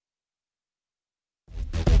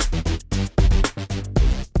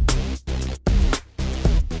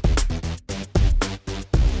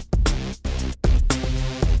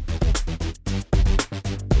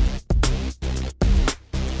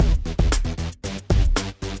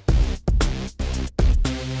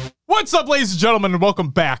What's up, ladies and gentlemen, and welcome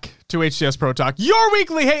back to HCS Pro Talk, your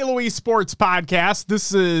weekly Halo esports podcast.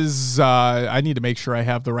 This is, I need to make sure I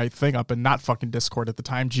have the right thing up and not fucking Discord at the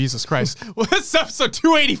time. Jesus Christ. Well, this is episode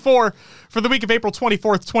 284 for the week of April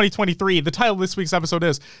 24th, 2023. The title of this week's episode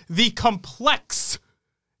is The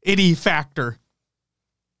Comple-X-ity Factor.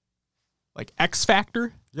 Like X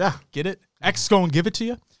Factor? Yeah. Get it? X go and give it to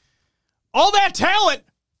you. All that talent!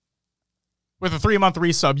 With a 3-month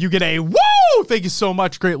resub, you get a woo! Thank you so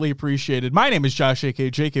much. Greatly appreciated. My name is Josh,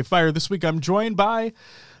 a.k.a. JK Fire. This week, I'm joined by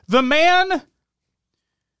the man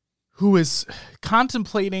who is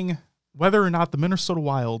contemplating whether or not the Minnesota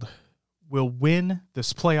Wild will win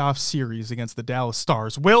this playoff series against the Dallas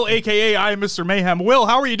Stars. Will, a.k.a. I am Mr. Mayhem. Will,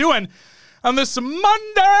 how are you doing on this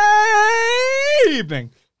Monday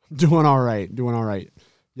evening? Doing all right.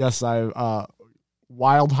 Yes,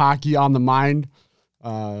 Wild hockey on the mind.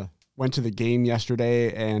 Went to the game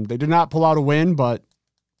yesterday, and they did not pull out a win, but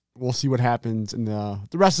we'll see what happens in the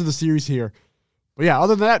rest of the series here. But yeah,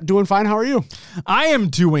 other than that, doing fine. How are you? I am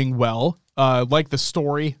doing well. Like the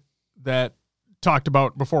story that talked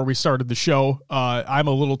about before we started the show, I'm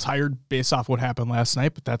a little tired based off what happened last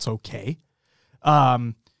night, but that's okay.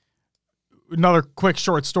 Another quick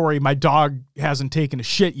short story. My dog hasn't taken a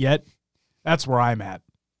shit yet. That's where I'm at.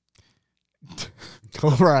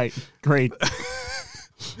 All right. Great.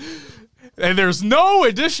 And there's no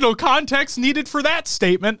additional context needed for that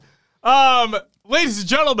statement. Ladies and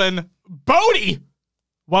gentlemen, Bodie,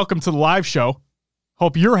 welcome to the live show.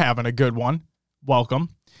 Hope you're having a good one. Welcome.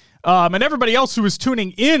 And everybody else who is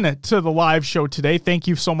tuning in to the live show today, thank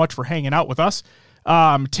you so much for hanging out with us.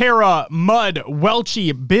 Tara, Mud,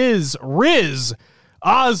 Welchie, Biz, Riz,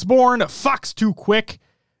 Osborne, Fox Too Quick,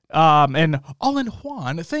 and All in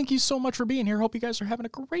Juan, thank you so much for being here. Hope you guys are having a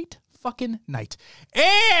great fucking night.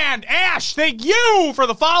 And Ash, thank you for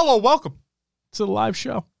the follow. Welcome to the live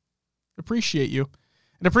show. Appreciate you.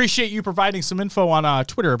 And appreciate you providing some info on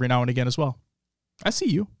Twitter every now and again as well. I see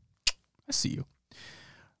you.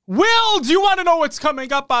 Will, do you want to know what's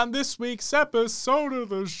coming up on this week's episode of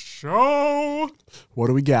the show? What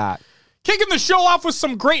do we got? Kicking the show off with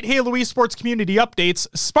some great Halo esports community updates.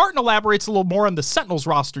 Spartan elaborates a little more on the Sentinels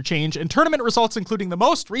roster change and tournament results, including the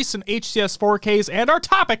most recent HCS 4Ks and our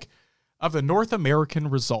topic of the North American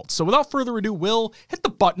results. So without further ado, Will, hit the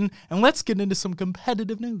button and let's get into some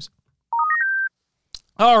competitive news.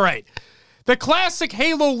 All right. The Classic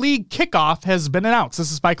Halo League kickoff has been announced.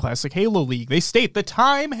 This is by Classic Halo League. They state the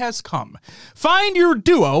time has come. Find your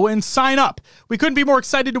duo and sign up. We couldn't be more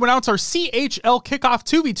excited to announce our CHL Kickoff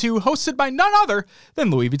 2v2 hosted by none other than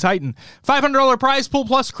Louis V. Titan. $500 prize pool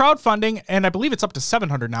plus crowdfunding, and I believe it's up to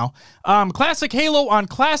 $700 now. Classic Halo on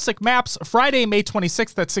Classic Maps, Friday, May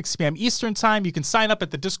 26th at 6 p.m. Eastern Time. You can sign up at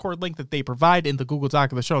the Discord link that they provide in the Google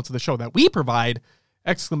Doc of the show. It's the show that we provide. !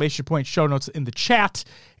 Show notes in the chat.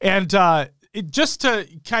 And just to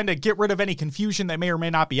kind of get rid of any confusion that may or may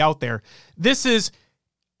not be out there, this is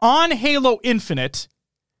on Halo Infinite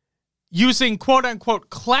using quote-unquote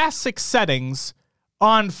classic settings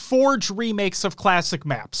on Forge remakes of classic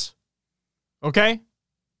maps. Okay?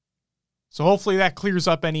 So hopefully that clears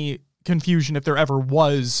up any confusion if there ever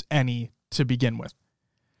was any to begin with.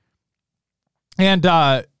 And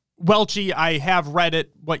Welchie, I have read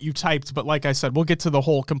it, what you typed, but like I said, we'll get to the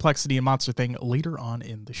whole complexity and monster thing later on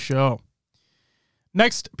in the show.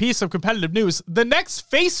 Next piece of competitive news, the next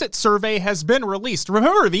Face It survey has been released.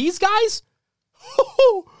 Remember these guys?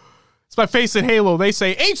 It's by Face It Halo. They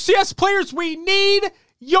say, HCS players, we need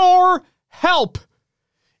your help.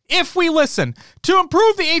 If we listen, to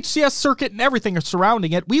improve the HCS circuit and everything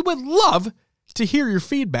surrounding it, we would love to hear your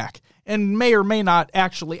feedback and may or may not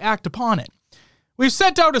actually act upon it. We've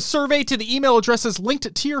sent out a survey to the email addresses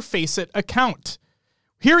linked to your Face It account.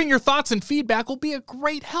 Hearing your thoughts and feedback will be a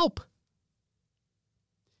great help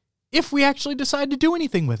if we actually decide to do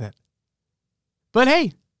anything with it. But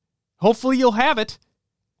hey, hopefully you'll have it.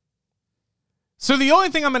 So the only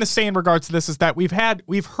thing I'm going to say in regards to this is that we've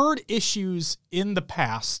heard issues in the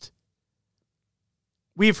past.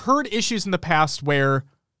 We've heard issues in the past where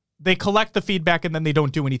they collect the feedback and then they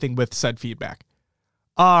don't do anything with said feedback.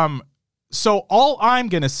 So all I'm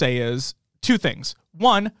going to say is two things.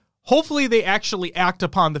 One, hopefully they actually act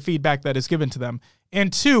upon the feedback that is given to them.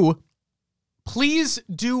 And two, please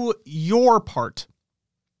do your part.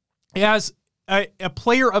 As a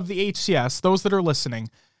player of the HCS, those that are listening,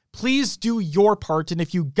 please do your part. And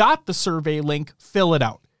if you got the survey link, fill it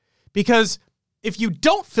out. Because if you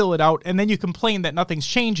don't fill it out and then you complain that nothing's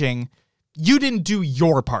changing, you didn't do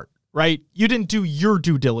your part, right? You didn't do your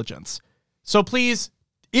due diligence. So please,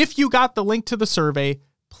 if you got the link to the survey,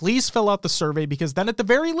 please fill out the survey, because then at the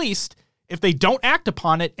very least, If they don't act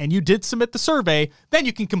upon it and you did submit the survey, then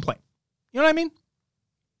you can complain. You know what I mean?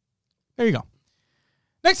 There you go.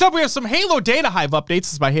 Next up, we have some Halo Data Hive updates.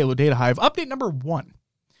 This is by Halo Data Hive. Update number 1.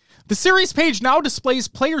 The series page now displays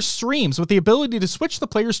player streams with the ability to switch the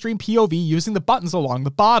player stream POV using the buttons along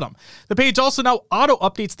the bottom. The page also now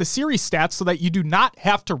auto-updates the series stats so that you do not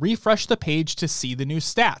have to refresh the page to see the new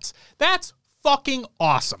stats. That's fucking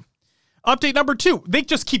awesome. Update number 2. They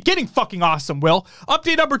just keep getting fucking awesome, Will.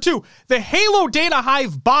 Update number 2. The Halo Data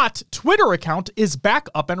Hive bot Twitter account is back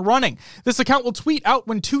up and running. This account will tweet out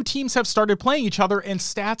when 2 teams have started playing each other and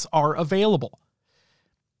stats are available.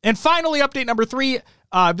 And finally, update number 3.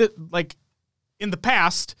 In the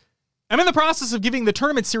past, I'm in the process of giving the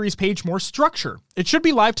tournament series page more structure. It should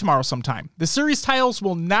be live tomorrow sometime. The series tiles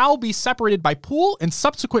will now be separated by pool and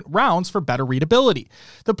subsequent rounds for better readability.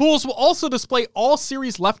 The pools will also display all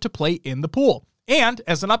series left to play in the pool. And,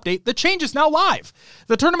 as an update, the change is now live.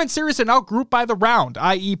 The tournament series are now grouped by the round,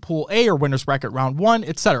 i.e. Pool A or Winner's Bracket Round 1,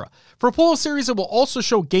 etc. For Pool Series, it will also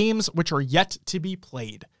show games which are yet to be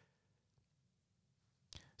played.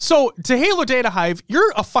 So, to Halo Data Hive,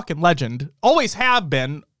 you're a fucking legend. Always have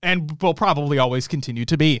been, and will probably always continue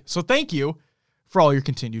to be. So thank you for all your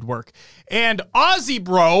continued work. And Aussie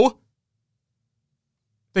Bro,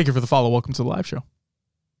 thank you for the follow. Welcome to the live show.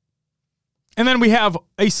 And then we have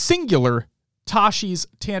a singular Tashi's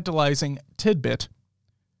tantalizing tidbit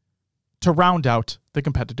to round out the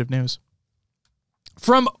competitive news.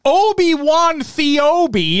 From Obi-Wan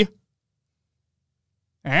Theobi.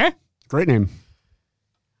 Great name.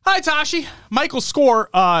 Hi, Tashi. Michael Score,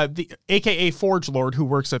 the AKA Forge Lord, who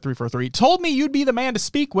works at 343, told me you'd be the man to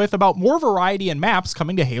speak with about more variety in maps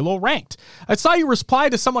coming to Halo Ranked. I saw you reply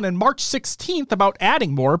to someone on March 16th about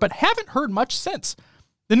adding more, but haven't heard much since.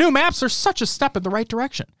 The new maps are such a step in the right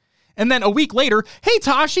direction. And then a week later, hey,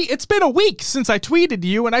 Tashi, it's been a week since I tweeted to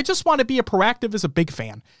you, and I just want to be proactive as a big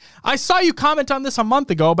fan. I saw you comment on this a month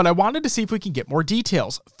ago, but I wanted to see if we can get more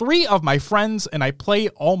details. 3 of my friends, and I play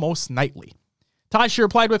almost nightly. Tashi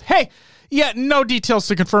replied with, hey, yeah, no details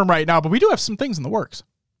to confirm right now, but we do have some things in the works.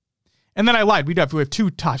 And then I lied. We have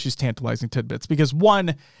 2 Tashi's tantalizing tidbits because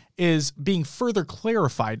one is being further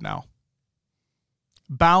clarified now.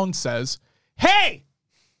 Bound says, hey,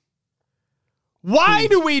 why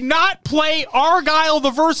do we not play Argyle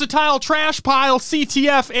the Versatile Trash Pile,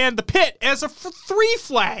 CTF, and the Pit as a 3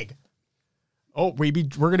 flag? Oh, we're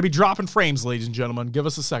going to be dropping frames, ladies and gentlemen. Give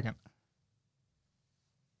us a second.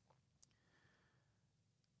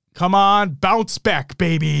 Come on, bounce back,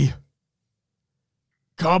 baby.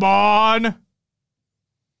 Come on.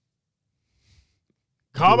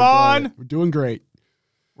 Come on. We're doing great.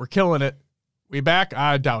 We're killing it. We back?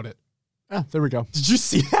 I doubt it. Ah, there we go. Did you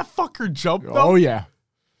see that fucker jump, though? Oh, yeah.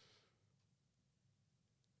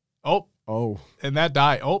 Oh. Oh. And that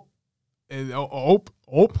die. Oh. And, oh.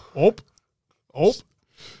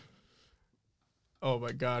 Oh,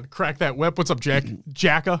 my God. Crack that whip. What's up,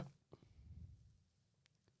 Jacka?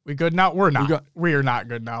 We good now? We're not. We are not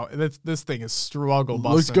good now. This thing is struggle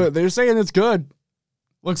busting. Looks good. They're saying it's good.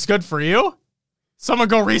 Looks good for you? Someone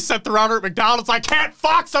go reset the router at McDonald's. I can't,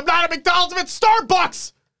 Fox. I'm not at McDonald's. I'm at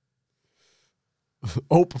Starbucks.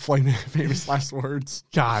 Oh, famous last words.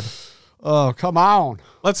 God. Oh, come on.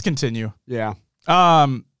 Let's continue. Yeah. I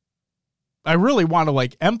really want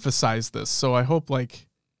to emphasize this, so I hope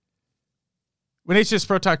when HCS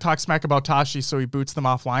Pro talks smack about Tashi, so he boots them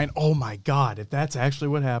offline. Oh my God, if that's actually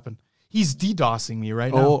what happened. He's DDoSing me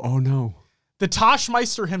right now. Oh no. The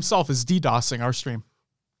Toshmeister himself is DDoSing our stream.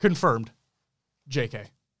 Confirmed. JK.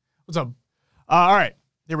 What's up? All right,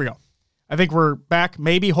 here we go. I think we're back.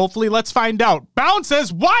 Maybe, hopefully, let's find out. Bound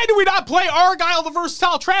says, why do we not play Argyle the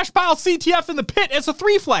Versatile Trash Pile CTF in the Pit as a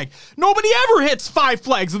 3 flag? Nobody ever hits 5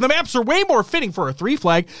 flags, and the maps are way more fitting for a 3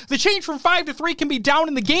 flag. The change from 5 to 3 can be down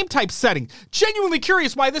in the game type setting. Genuinely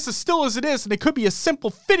curious why this is still as it is, and it could be a simple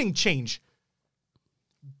fitting change.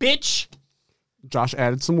 Bitch. Josh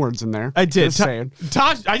added some words in there. I did. I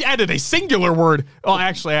added a singular word. Well,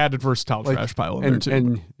 actually, I added Versatile Trash Pile in there, too.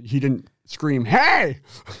 And he didn't scream, hey!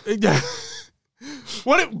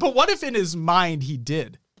 What if in his mind he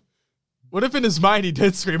did? What if in his mind he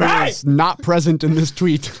did scream, hey! It's not present in this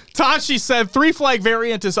tweet. Tashi said 3 flag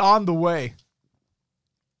variant is on the way.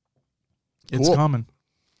 It's coming.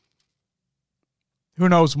 Who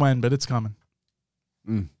knows when, but it's coming.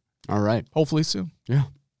 All right. Hopefully soon. Yeah.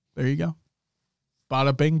 There you go.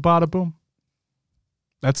 Bada bing, bada boom.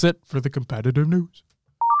 That's it for the competitive news.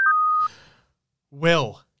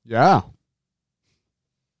 Will. Yeah.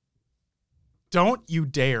 Don't you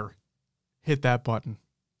dare hit that button.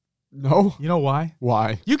 No. You know why?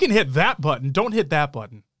 Why? You can hit that button. Don't hit that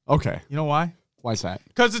button. Okay. You know why? Why is that?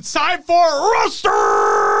 Because it's time for roster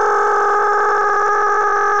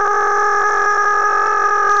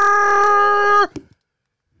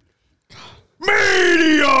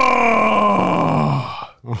media.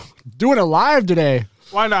 Doing it live today.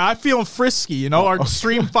 Why not? I'm feeling frisky. You know, our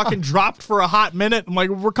stream fucking dropped for a hot minute. I'm like,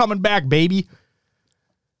 we're coming back, baby.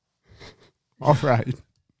 All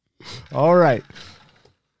right.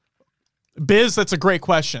 Biz, that's a great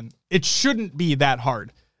question. It shouldn't be that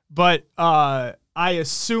hard, but I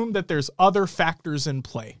assume that there's other factors in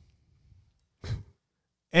play.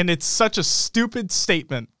 And it's such a stupid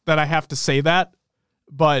statement that I have to say that,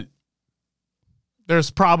 but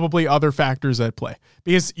there's probably other factors at play.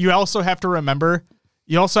 Because you also have to remember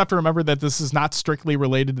that this is not strictly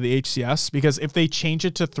related to the HCS, because if they change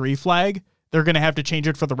it to 3 flag, they're going to have to change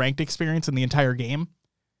it for the ranked experience in the entire game.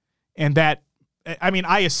 And that, I mean,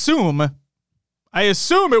 I assume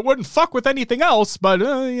it wouldn't fuck with anything else, but,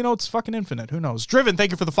 it's fucking infinite. Who knows? Driven,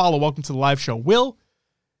 thank you for the follow. Welcome to the live show. Will,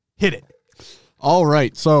 hit it. All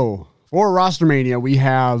right. So for Roster Mania, we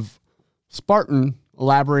have Spartan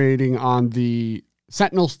elaborating on the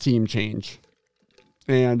Sentinels team change.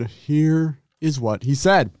 And here is what he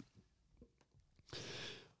said.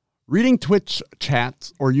 Reading Twitch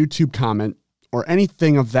chats or YouTube comment or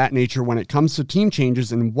anything of that nature when it comes to team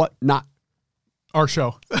changes and whatnot. Our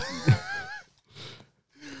show.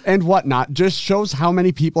 And whatnot just shows how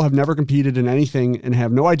many people have never competed in anything and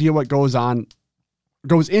have no idea what goes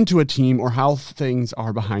into a team or how things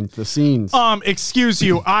are behind the scenes. Excuse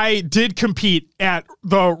you. I did compete at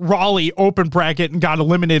the Raleigh open bracket and got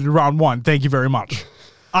eliminated round 1. Thank you very much.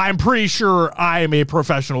 I'm pretty sure I am a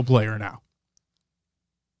professional player now.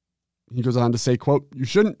 He goes on to say, quote, "You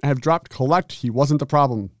shouldn't have dropped Collect. He wasn't the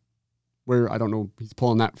problem." Where, I don't know, he's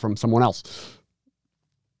pulling that from someone else.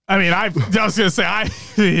 I mean, I was going to say,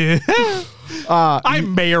 I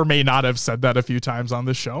may or may not have said that a few times on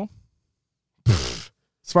this show.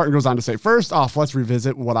 Spartan goes on to say, "First off, let's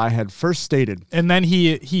revisit what I had first stated." And then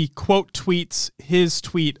he quote tweets his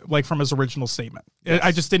tweet like from his original statement. Yes.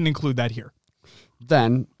 I just didn't include that here.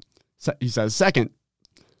 Then he says, "Second,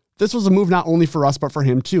 this was a move not only for us, but for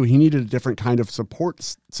him too. He needed a different kind of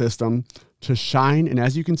support system to shine. And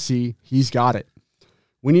as you can see, he's got it.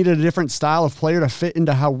 We needed a different style of player to fit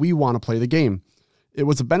into how we want to play the game. It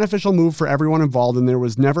was a beneficial move for everyone involved, and there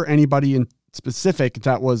was never anybody in specific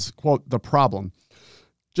that was, quote, the problem.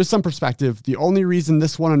 Just some perspective. The only reason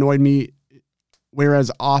this one annoyed me,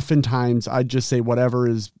 whereas oftentimes I'd just say whatever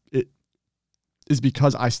is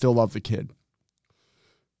because I still love the kid."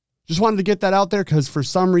 Just wanted to get that out there because for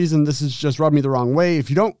some reason this has just rubbed me the wrong way.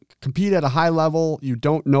 If you don't compete at a high level, you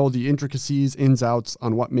don't know the intricacies, ins, outs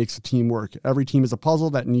on what makes a team work. Every team is a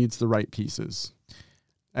puzzle that needs the right pieces.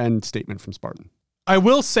 End statement from Spartan. I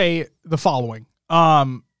will say the following.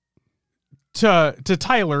 To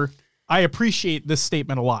Tyler, I appreciate this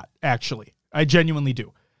statement a lot, actually. I genuinely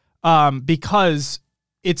do. Because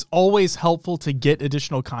it's always helpful to get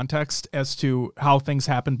additional context as to how things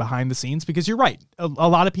happen behind the scenes, because you're right. A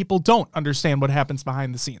lot of people don't understand what happens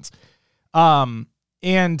behind the scenes. And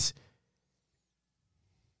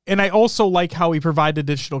I also like how he provided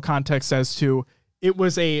additional context as to it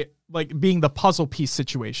was being the puzzle piece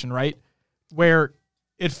situation, right? Where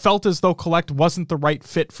it felt as though Collect wasn't the right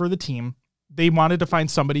fit for the team. They wanted to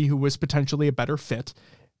find somebody who was potentially a better fit.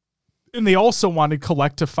 And they also wanted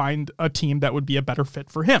Collect to find a team that would be a better fit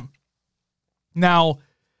for him. Now,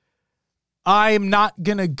 I'm not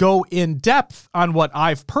going to go in depth on what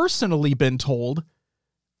I've personally been told,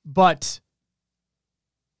 but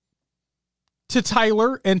to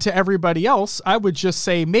Tyler and to everybody else, I would just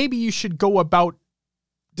say maybe you should go about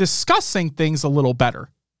discussing things a little better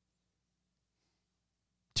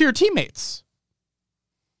to your teammates.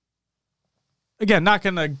 Again, not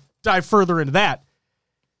going to dive further into that.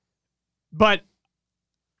 But,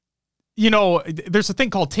 there's a thing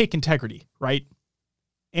called take integrity, right?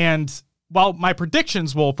 And while my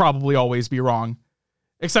predictions will probably always be wrong,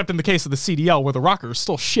 except in the case of the CDL where the rocker is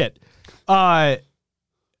still shit, the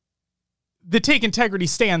take integrity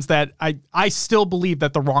stands that I still believe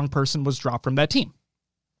that the wrong person was dropped from that team.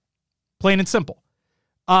 Plain and simple.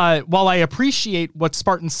 While I appreciate what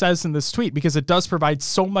Spartan says in this tweet, because it does provide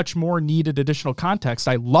so much more needed additional context,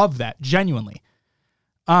 I love that, genuinely.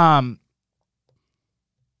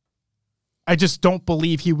 I just don't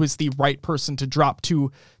believe he was the right person to drop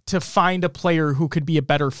to find a player who could be a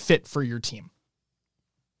better fit for your team.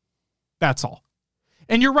 That's all.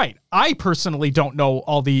 And you're right. I personally don't know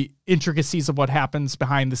all the intricacies of what happens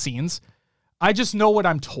behind the scenes. I just know what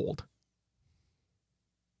I'm told.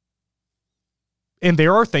 And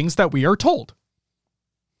there are things that we are told.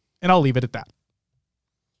 And I'll leave it at that.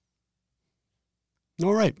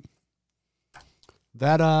 All right.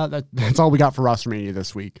 That's all we got for WrestleMania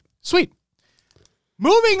this week. Sweet.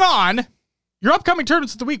 Moving on, your upcoming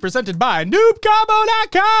tournaments of the week presented by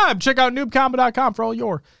NoobCombo.com. Check out NoobCombo.com for all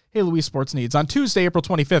your Halo esports needs. On Tuesday, April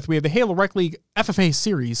 25th, we have the Halo Rec League FFA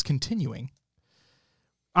series continuing.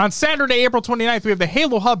 On Saturday, April 29th, we have the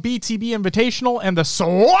Halo Hub BTB Invitational, and the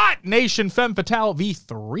SWAT Nation Femme Fatale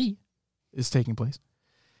V3 is taking place.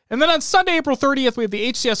 And then on Sunday, April 30th, we have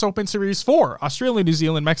the HCS Open Series for Australia, New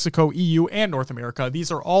Zealand, Mexico, EU, and North America.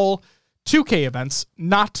 These are all 2K events,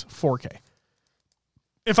 not 4K.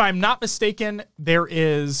 If I'm not mistaken, there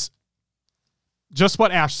is just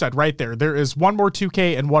what Ash said right there. There is one more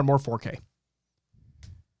 2K and one more 4K.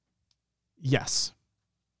 Yes.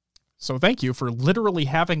 So thank you for literally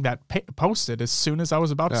having that posted as soon as I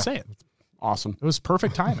was about to say it. Awesome. It was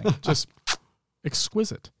perfect timing. Just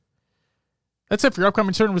exquisite. That's it for your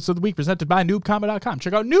upcoming tournaments of the week presented by NoobCombo.com.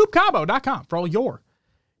 Check out NoobCombo.com for all your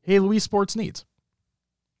Halo esports needs.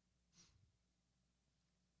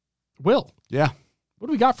 Will. Yeah. What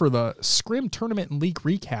do we got for the Scrim tournament and league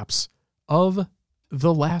recaps of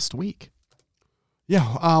the last week?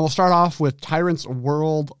 Yeah, we'll start off with Tyrants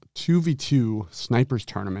World 2v2 Snipers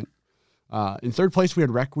Tournament. In third place, we had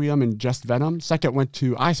Requiem and Just Venom. Second went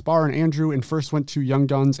to iSpar and Andrew, and first went to Young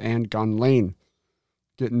Guns and Gun Lane.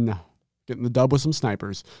 Getting the dub with some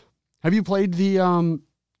snipers. Have you played the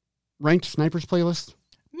ranked snipers playlist?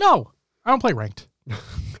 No, I don't play ranked.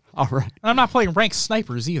 All right. And I'm not playing ranked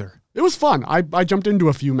snipers either. It was fun. I jumped into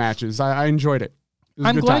a few matches. I enjoyed it. It was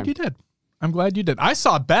I'm a good glad time. you did. I'm glad you did. I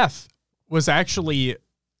saw Beth actually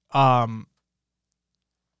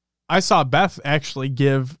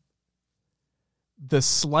give the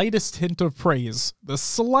slightest hint of praise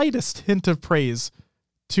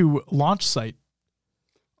to Launch Site.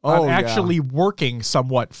 Actually working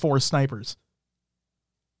somewhat for snipers.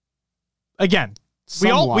 Again, we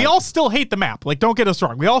all still hate the map. Like, don't get us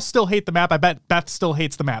wrong. We all still hate the map. I bet Beth still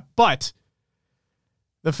hates the map. But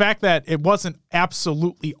the fact that it wasn't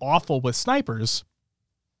absolutely awful with snipers,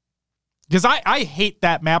 because I hate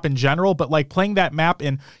that map in general, but like playing that map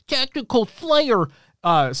in Tactical Slayer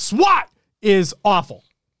SWAT is awful.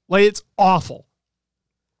 Like, it's awful.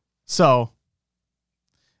 So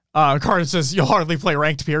Carter says, you'll hardly play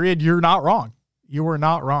ranked, period. You're not wrong. You were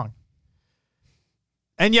not wrong.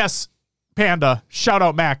 And yes, Panda, shout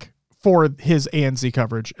out Mac for his ANZ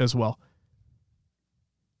coverage as well.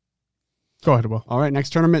 Go ahead, Will. All right,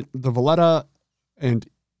 next tournament, the Valletta and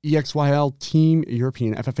EXYL Team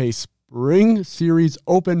European FFA Spring Series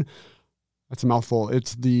Open. That's a mouthful.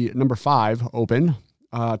 It's the number 5 Open.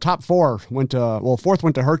 Top 4 went to, fourth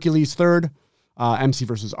went to Hercules, third, MC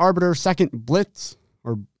versus Arbiter, second, Blizz,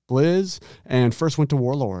 and first went to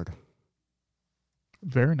Warlord.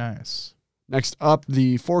 Very nice. Next up,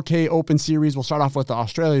 the 4K Open Series. We'll start off with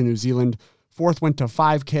Australia, New Zealand. Fourth went to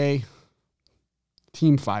 5K,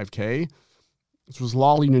 Team 5K. This was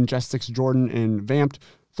Lolly, Ninjestix, Jordan, and Vamped.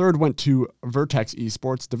 Third went to Vertex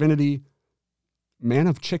Esports, Divinity, Man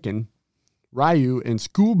of Chicken, Ryu, and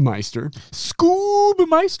Scoobmeister.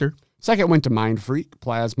 Second went to Mind Freak,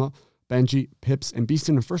 Plasma, Benji, Pips, and Beastin.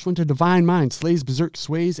 And first went to Divine Mind, Slays, Berserk,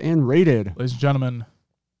 Sways, and Rated. Ladies and gentlemen,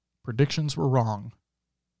 predictions were wrong.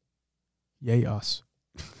 Yay us.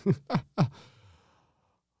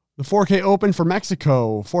 The 4K Open for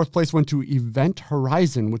Mexico. Fourth place went to Event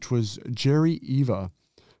Horizon, which was Jerry Eva,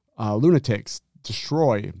 Lunatics,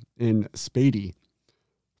 Destroy, and Spady.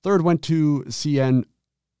 Third went to CN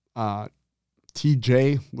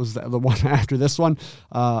TJ, was the one after this one.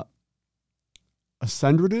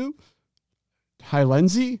 Ascendradu,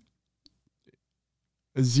 Hylenzi,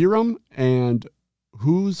 Zerum, and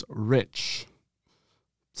Who's Rich.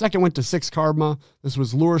 Second went to Six Karma. This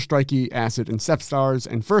was Lure, Strikey, Acid, and Step Stars.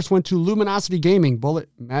 And first went to Luminosity Gaming, Bullet,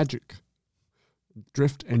 Magic,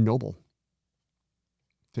 Drift, and Noble.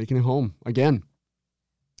 Taking it home again.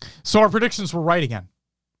 So our predictions were right again.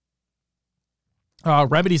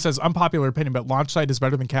 Remedy says, unpopular opinion, but Launch Site is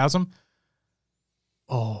better than Chasm.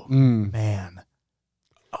 Oh, man.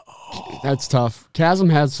 Oh. That's tough. Chasm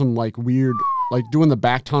has some like weird, like doing the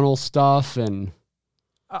back tunnel stuff and...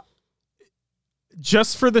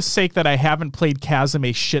 Just for the sake that I haven't played Chasm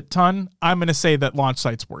a shit ton, I'm going to say that Launch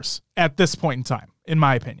Site's worse at this point in time, in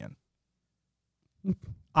my opinion.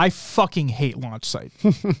 I fucking hate Launch Site.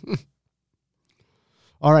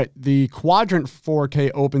 All right, the Quadrant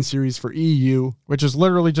 4K Open Series for EU. Which is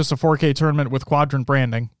literally just a 4K tournament with Quadrant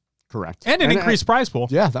branding. Correct. And an increased prize pool.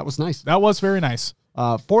 Yeah, that was nice. That was very nice.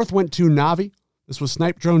 Fourth went to Navi. This was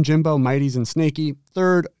Snipe, Drone, Jimbo, Mighties, and Snaky.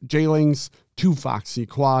 Third, Jailings, 2 Foxy,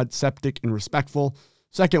 Quad, Septic, and Respectful.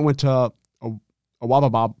 Second went to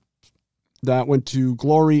Awababob, That went to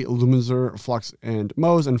Glory, Lumizer, Flux, and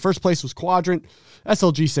Moe's. And first place was Quadrant,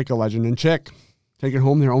 SLG, Sika, Legend, and Chick, taking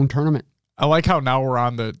home their own tournament. I like how now we're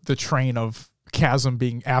on the train of Chasm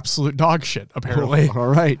being absolute dog shit, apparently. All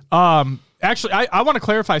right. Actually, I want to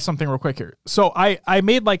clarify something real quick here. So I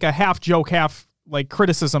made like a half joke, half like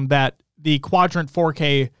criticism that the Quadrant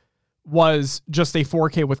 4K was just a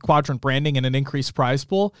 4K with Quadrant branding and an increased prize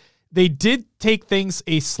pool. They did take things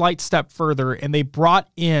a slight step further, and they brought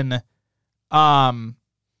in Ash,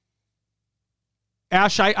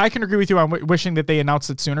 I can agree with you on wishing that they announced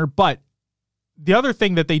it sooner, but the other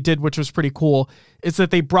thing that they did, which was pretty cool, is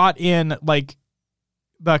that they brought in like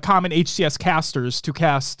the common HCS casters to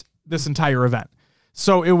cast this entire event.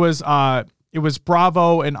 So it was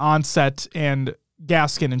Bravo and Onset and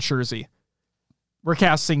Gaskin and Schurzy. We're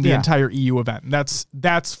casting the entire EU event. And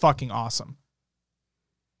that's fucking awesome.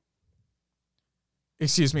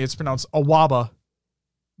 Excuse me, it's pronounced Awaba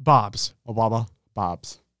Bobs. Awaba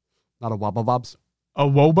Bobs. Not Awaba Bobs.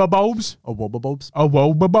 Awoba Bobs. Awaba Bobs.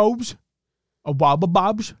 Awoba Bobs. Awaba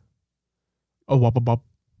Bobs. Awaba Bob.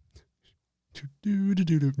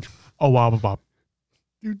 Awaba Bob.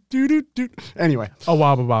 Anyway.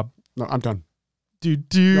 Awaba Bob. No, I'm done.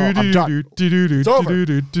 No, I'm done. It's over.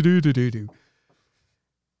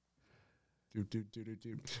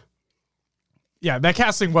 Yeah, that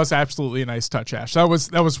casting was absolutely a nice touch, Ash. That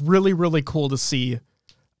was really, really cool to see.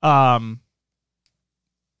 Yeah,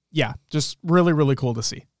 just really, really cool to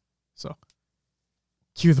see. So,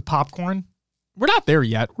 cue the popcorn. We're not there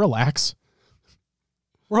yet. Relax.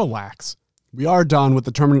 We are done with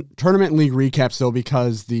the tournament league recaps, though,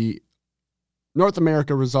 because the North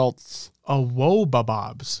America results. Awoba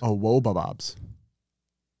Bobs. Awoba Bobs.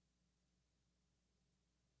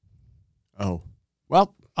 Oh.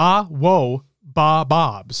 Well. Whoa, ba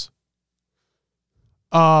Bobs.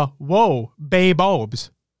 Whoa, bay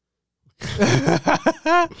Bobs.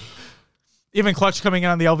 Even Clutch coming in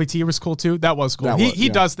on the LVT was cool too. That was cool. He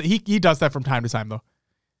does that from time to time though.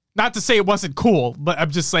 Not to say it wasn't cool, but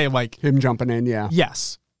I'm just saying like him jumping in, yeah.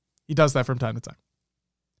 Yes. He does that from time to time.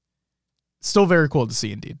 Still very cool to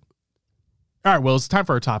see indeed. All right, Will, it's time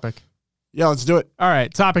for our topic. Yeah, let's do it. All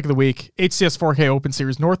right, topic of the week, HCS 4K Open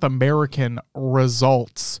Series North American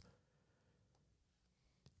results.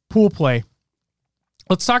 Pool play.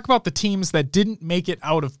 Let's talk about the teams that didn't make it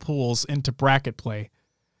out of pools into bracket play.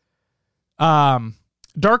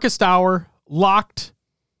 Darkest Hour, Locked,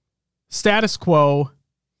 Status Quo,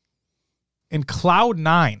 and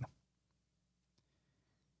Cloud9.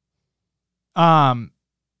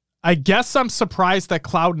 I guess I'm surprised that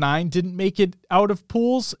Cloud9 didn't make it out of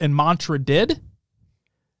pools and Mantra did.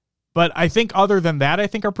 But I think other than that, I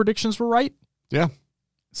think our predictions were right. Yeah.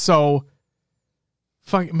 So,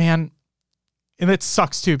 fuck, man. And it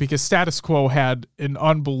sucks too because Status Quo had an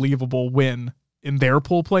unbelievable win in their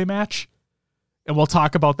pool play match. And we'll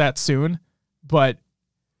talk about that soon. But,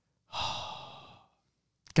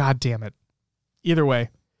 God damn it. Either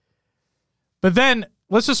way. But then,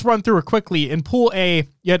 let's just run through it quickly. In Pool A,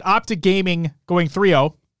 you had Optic Gaming going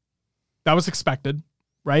 3-0. That was expected,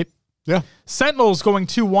 right? Yeah. Sentinels going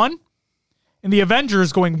 2-1. And the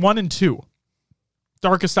Avengers going 1-2.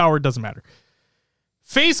 Darkest Hour doesn't matter.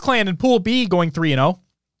 FaZe Clan in Pool B going 3-0.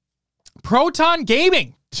 Proton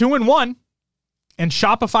Gaming 2-1. And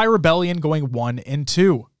Shopify Rebellion going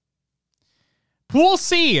 1-2. Pool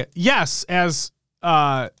C, yes, as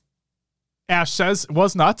Ash says,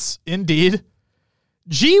 was nuts, indeed.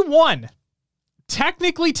 G1,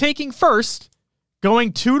 technically taking first,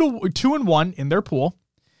 going 2-1 in their pool.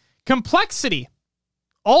 Comple-X-ity,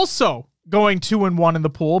 also going 2-1 in the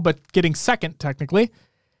pool, but getting second technically.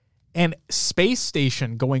 And Space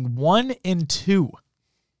Station going 1-2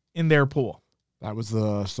 in their pool. That was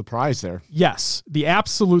the surprise there. Yes, the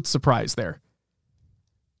absolute surprise there.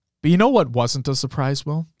 But you know what wasn't a surprise,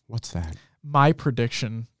 Will? What's that? My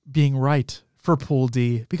prediction being right for Pool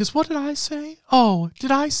D. Because what did I say? Oh, did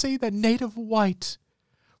I say that Native White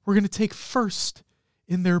were going to take first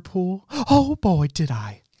in their pool? Oh boy, did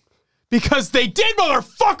I. Because they did,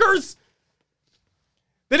 motherfuckers!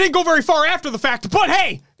 They didn't go very far after the fact, but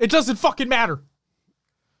hey, it doesn't fucking matter.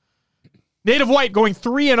 Native White going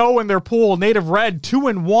 3-0 in their pool. Native Red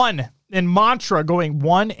 2-1. And Mantra going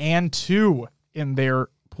 1-2 in their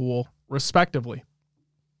pool, respectively.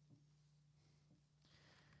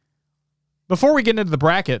 Before we get into the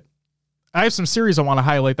bracket, I have some series I want to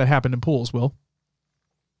highlight that happened in pools, Will.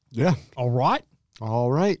 Yeah. All right.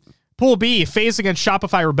 Pool B, FaZe against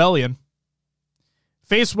Shopify Rebellion.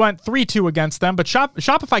 FaZe went 3-2 against them, but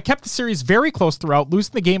Shopify kept the series very close throughout,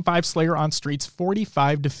 losing the Game 5 Slayer on streets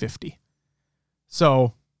 45-50.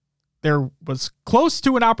 So, there was close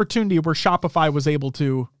to an opportunity where Shopify was able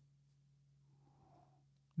to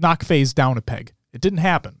knock FaZe down a peg. It didn't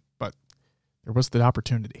happen, but there was the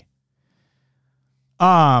opportunity.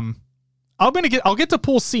 I'll get to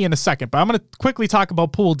Pool C in a second, but I'm going to quickly talk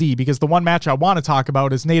about Pool D because the one match I want to talk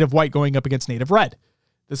about is Native White going up against Native Red.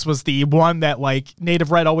 This was the one that like Native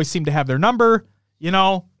Red always seemed to have their number, you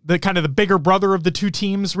know, the kind of the bigger brother of the two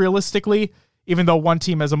teams realistically, even though one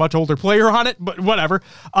team has a much older player on it, but whatever.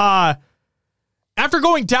 After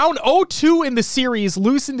going down 0-2 in the series,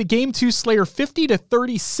 losing the Game 2 Slayer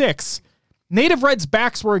 50-36, Native Red's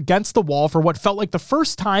backs were against the wall for what felt like the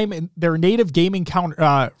first time in their native gaming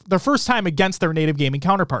against their native gaming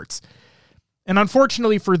counterparts. And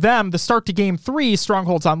unfortunately for them, the start to Game 3,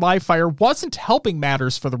 Strongholds on Livefire, wasn't helping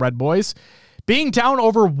matters for the Red Boys, being down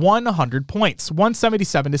over 100 points,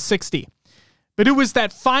 177-60. But it was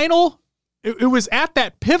that it was at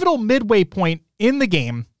that pivotal midway point in the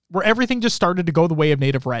game where everything just started to go the way of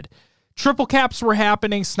Native Red. Triple caps were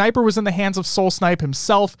happening, Sniper was in the hands of Soul Snipe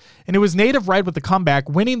himself, and it was Native Red with the comeback,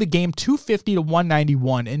 winning the game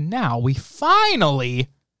 250-191, and now we finally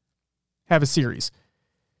have a series.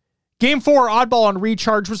 Game 4, Oddball on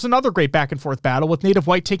Recharge, was another great back-and-forth battle, with Native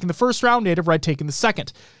White taking the first round, Native Red taking the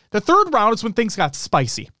second. The third round is when things got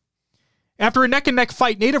spicy. After a neck-and-neck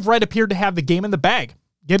fight, Native Red appeared to have the game in the bag,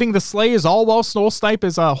 getting the slays all while Soul Snipe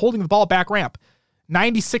is holding the ball back ramp,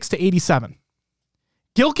 96-87.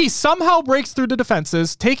 Gilkey somehow breaks through the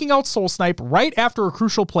defenses, taking out Soul Snipe right after a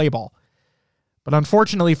crucial play ball. But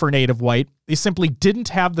unfortunately for Native White, they simply didn't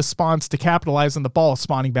have the spawns to capitalize on the ball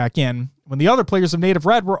spawning back in when the other players of Native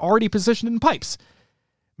Red were already positioned in pipes.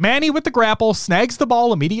 Manny with the grapple snags the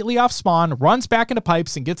ball immediately off spawn, runs back into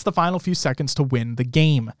pipes, and gets the final few seconds to win the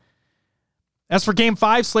game. As for Game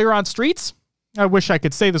 5, Slayer on Streets, I wish I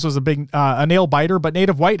could say this was a nail biter, but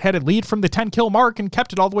Native White had a lead from the 10-kill mark and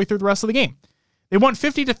kept it all the way through the rest of the game. They won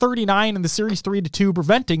 50-39 in the series 3-2,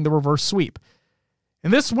 preventing the reverse sweep.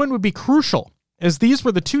 And this win would be crucial, as these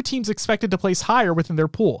were the two teams expected to place higher within their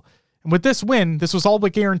pool. And with this win, this was all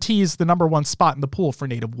but guarantees the number one spot in the pool for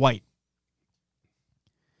Native White.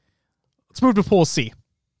 Let's move to Pool C.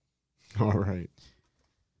 All right.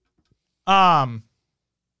 And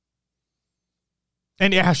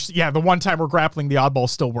yeah, the one time we're grappling, the oddball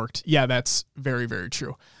still worked. Yeah, that's very, very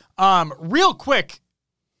true. Real quick,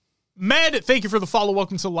 Med, thank you for the follow.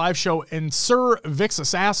 Welcome to the live show. And Sir Vix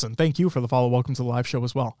Assassin, thank you for the follow. Welcome to the live show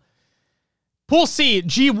as well. Pool C,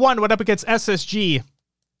 G1 went up against SSG.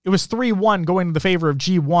 It was 3-1 going to the favor of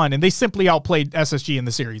G1, and they simply outplayed SSG in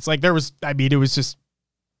the series. Like it was just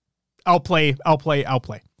outplay.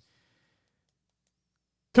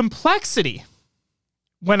 Comple-X-ity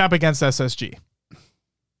went up against SSG.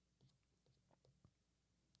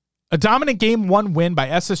 A dominant Game 1 win by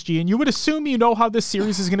SSG, and you would assume you know how this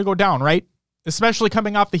series is going to go down, right? Especially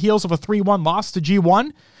coming off the heels of a 3-1 loss to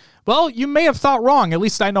G1. Well, you may have thought wrong. At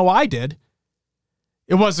least I know I did.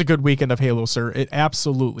 It was a good weekend of Halo, sir. It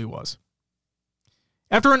absolutely was.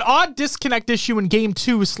 After an odd disconnect issue in Game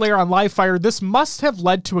 2, Slayer on Livefire, this must have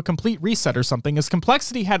led to a complete reset or something, as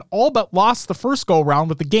Comple-X-ity had all but lost the first go-around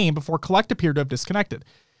with the game before Collect appeared to have disconnected.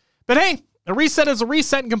 But hey, a reset is a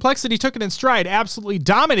reset, and Comple-X-ity took it in stride, absolutely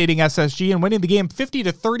dominating SSG and winning the game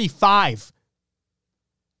 50-35.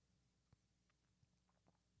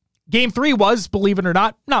 Game 3 was, believe it or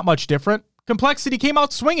not much different. Comple-X-ity came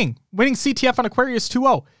out swinging, winning CTF on Aquarius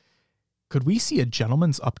 2-0. Could we see a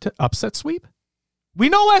gentleman's upset sweep? We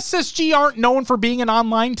know SSG aren't known for being an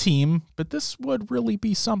online team, but this would really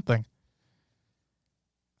be something.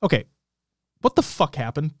 Okay, what the fuck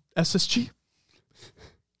happened, SSG?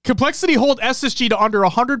 Comple-X-ity hold SSG to under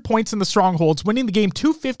 100 points in the Strongholds, winning the game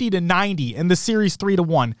 250-90 and the series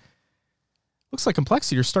 3-1. Looks like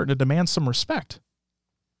Comple-X-ity are starting to demand some respect.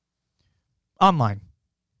 Online.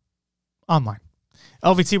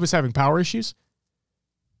 LVT was having power issues?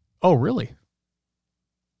 Oh, really?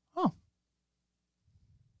 Oh.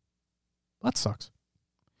 That sucks.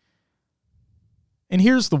 And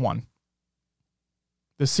here's the one.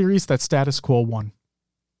 The series that Status Quo won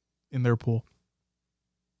in their pool.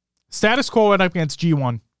 Status Quo went up against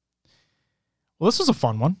G1. Well, this was a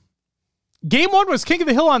fun one. Game 1 was King of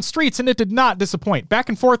the Hill on Streets, and it did not disappoint. Back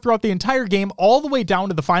and forth throughout the entire game, all the way down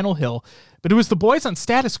to the final hill. But it was the boys on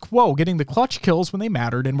Status Quo getting the clutch kills when they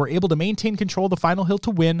mattered and were able to maintain control of the final hill to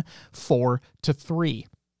win 4-3.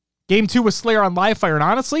 Game 2 was Slayer on Livefire, and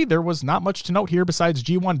honestly, there was not much to note here besides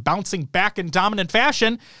G1 bouncing back in dominant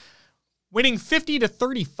fashion, winning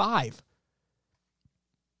 50-35.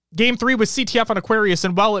 Game 3 was CTF on Aquarius,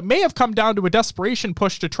 and while it may have come down to a desperation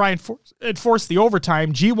push to try and force the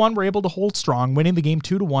overtime, G1 were able to hold strong, winning the game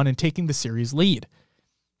 2-1 and taking the series lead.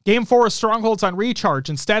 Game 4 of Strongholds on Recharge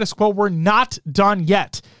and Status Quo were not done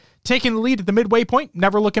yet. Taking the lead at the midway point,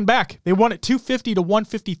 never looking back. They won at 250 to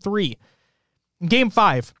 153. In Game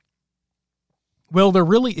 5, well, there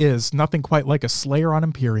really is nothing quite like a Slayer on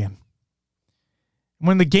Empyrean.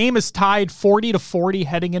 When the game is tied 40 to 40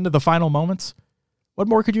 heading into the final moments, what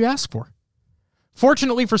more could you ask for?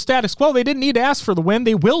 Fortunately for Status Quo, they didn't need to ask for the win.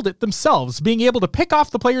 They willed it themselves, being able to pick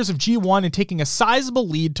off the players of G1 and taking a sizable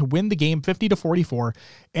lead to win the game 50 to 44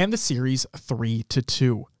 and the series 3 to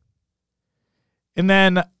 2. And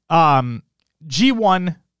then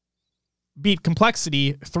G1 beat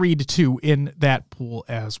Comple-X-ity 3 to 2 in that pool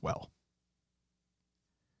as well.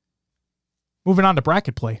 Moving on to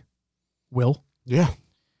bracket play. Will? Yeah.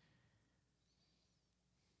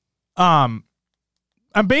 I'm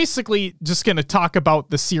basically just going to talk about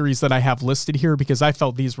the series that I have listed here because I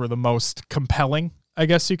felt these were the most compelling, I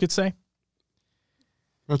guess you could say.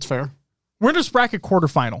 That's fair. Winners bracket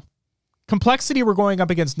quarterfinal. Comple-X-ity were going up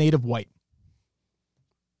against Native White.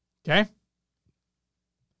 Okay?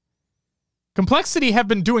 Comple-X-ity have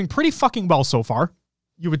been doing pretty fucking well so far,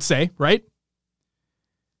 you would say, right?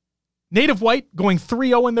 Native White going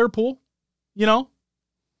 3-0 in their pool. You know?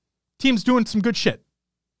 Team's doing some good shit.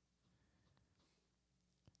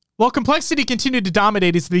 Well, Comple-X-ity continued to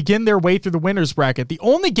dominate as they begin their way through the winners bracket. The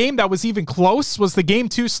only game that was even close was the Game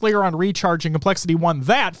 2 Slayer on Recharge, and Comple-X-ity won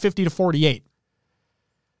that 50 to 48.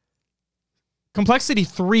 Comple-X-ity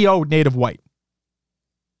 3-0 Native White.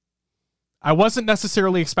 I wasn't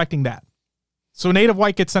necessarily expecting that. So Native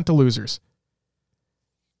White gets sent to losers.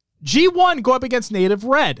 G1 go up against Native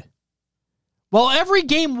Red. While every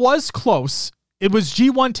game was close, it was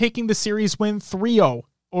G1 taking the series win 3-0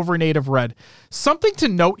 over Native Red. Something to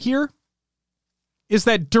note here is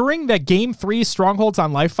that during that Game 3 Strongholds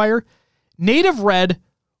on Livefire, Native Red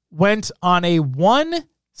went on a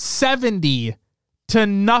 170 to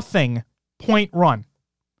nothing point run.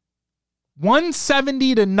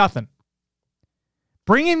 170 to nothing.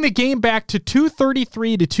 Bringing the game back to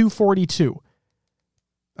 233 to 242.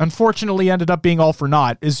 Unfortunately ended up being all for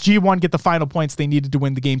naught as G1 get the final points they needed to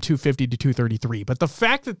win the game 250 to 233. But the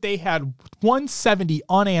fact that they had 170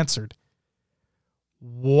 unanswered,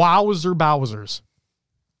 wowzer bowsers.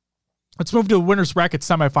 Let's move to the winners bracket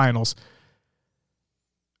semifinals.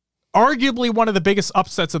 Arguably one of the biggest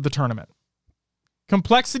upsets of the tournament.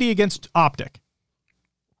 Comple-X-ity against Optic.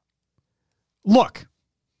 Look,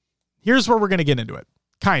 here's where we're going to get into it.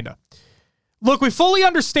 Kinda. Look, we fully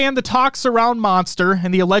understand the talks around Monster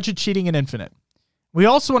and the alleged cheating in Infinite. We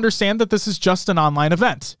also understand that this is just an online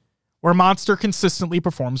event where Monster consistently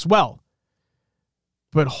performs well.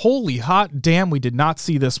 But holy hot damn, we did not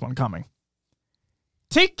see this one coming.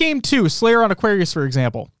 Take Game 2, Slayer on Aquarius, for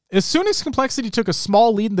example. As soon as Comple-X-ity took a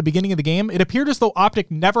small lead in the beginning of the game, it appeared as though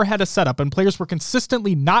Optic never had a setup and players were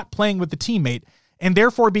consistently not playing with the teammate and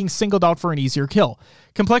therefore being singled out for an easier kill.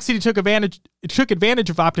 Comple-X-ity took advantage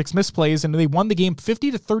of Optic's misplays, and they won the game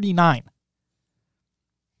 50 to 39.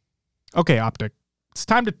 Okay, Optic, it's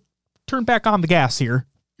time to turn back on the gas here.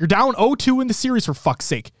 You're down 0-2 in the series, for fuck's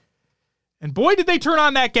sake. And boy, did they turn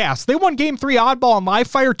on that gas. They won Game 3 Oddball on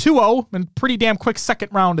Livefire 2-0, and pretty damn quick second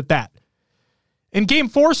round at that. In Game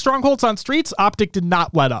 4, Strongholds on Streets, Optic did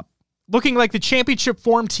not let up. Looking like the championship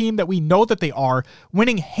form team that we know that they are,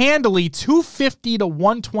 winning handily 250 to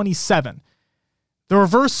 127. The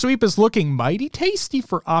reverse sweep is looking mighty tasty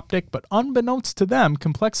for Optic, but unbeknownst to them,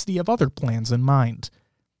 Comple-X-ity have other plans in mind.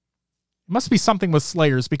 It must be something with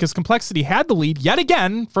Slayers, because Comple-X-ity had the lead yet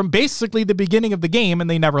again from basically the beginning of the game, and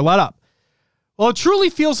they never let up. While it truly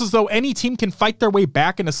feels as though any team can fight their way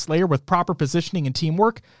back in a Slayer with proper positioning and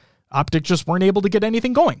teamwork, Optic just weren't able to get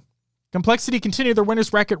anything going. Comple-X-ity continued their winners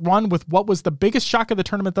bracket run with what was the biggest shock of the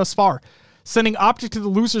tournament thus far, sending Optic to the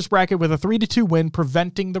losers bracket with a 3-2 win,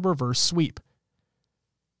 preventing the reverse sweep.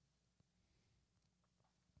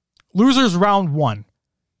 Losers round 1.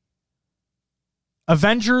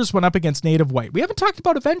 Avengers went up against Native White. We haven't talked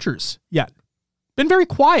about Avengers yet. Been very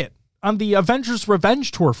quiet on the Avengers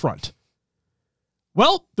Revenge Tour front.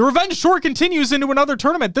 Well, the Revenge Tour continues into another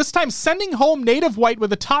tournament, this time sending home Native White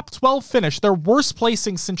with a top 12 finish, their worst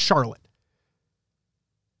placing since Charlotte.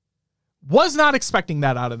 Was not expecting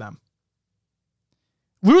that out of them.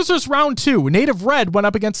 Losers round 2, Native Red went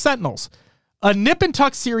up against Sentinels. A nip and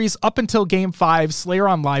tuck series up until Game 5, Slayer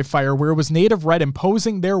on Livefire, where it was Native Red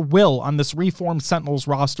imposing their will on this reformed Sentinels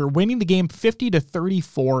roster, winning the game 50 to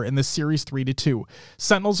 34 in the series 3-2.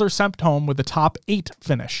 Sentinels are sent home with a top 8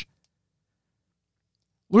 finish.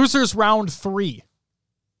 Losers round 3.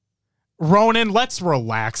 Ronan, let's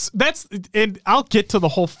relax. And I'll get to the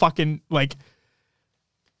whole fucking,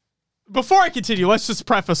 before I continue, let's just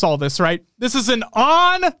preface all this, right? This is an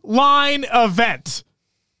online event,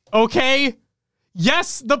 okay?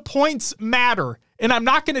 Yes, the points matter, and I'm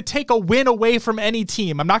not going to take a win away from any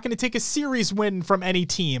team. I'm not going to take a series win from any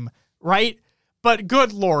team, right? But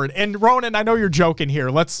good Lord. And Ronan, I know you're joking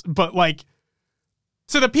here. But like,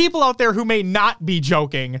 to the people out there who may not be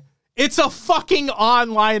joking, it's a fucking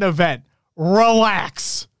online event.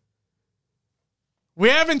 Relax. We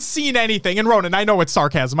haven't seen anything. And Ronan, I know it's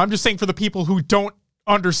sarcasm. I'm just saying for the people who don't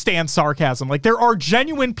understand sarcasm. Like, there are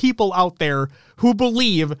genuine people out there who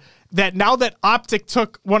believe that now that Optic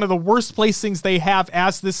took one of the worst placings they have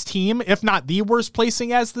as this team, if not the worst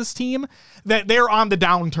placing as this team, that they're on the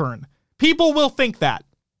downturn. People will think that.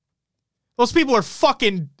 Those people are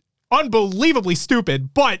fucking unbelievably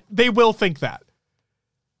stupid, but they will think that.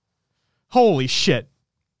 Holy shit.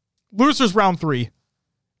 Losers round 3.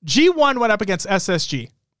 G1 went up against SSG.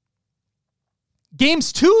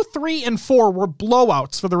 Games 2, 3, and 4 were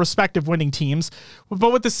blowouts for the respective winning teams,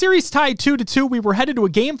 but with the series tied 2-2, we were headed to a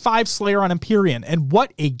Game 5 Slayer on Empyrean, and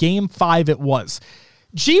what a Game 5 it was.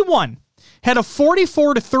 G1 had a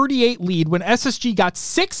 44-38 lead when SSG got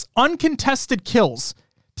 6 uncontested kills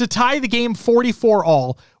to tie the game 44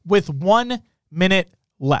 all with 1 minute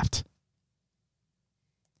left.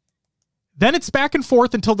 Then it's back and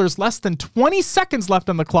forth until there's less than 20 seconds left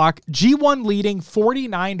on the clock, G1 leading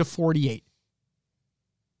 49-48.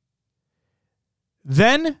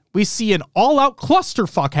 Then we see an all-out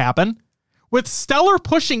clusterfuck happen, with Stellar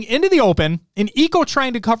pushing into the open, and Eco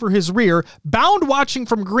trying to cover his rear, Bound watching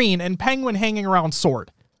from green, and Penguin hanging around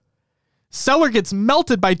Sword. Stellar gets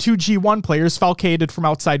melted by 2 G1 players falcated from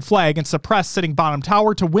outside flag, and Suppress sitting bottom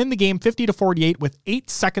tower to win the game 50-48 with 8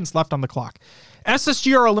 seconds left on the clock.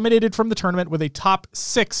 SSG are eliminated from the tournament with a top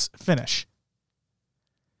 6 finish.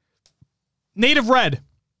 Native Red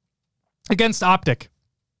against Optic.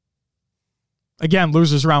 Again,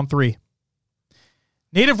 losers round 3.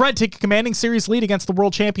 Native Red take a commanding series lead against the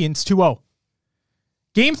world champions 2-0.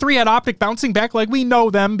 Game 3 had Optic bouncing back like we know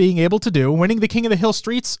them being able to do, winning the King of the Hill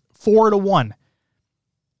Streets 4-1.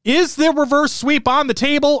 Is the reverse sweep on the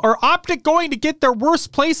table? Are Optic going to get their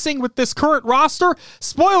worst placing with this current roster?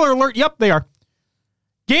 Spoiler alert, yep, they are.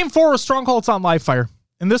 Game 4 was Strongholds on live fire,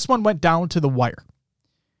 and this one went down to the wire.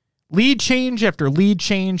 Lead change after lead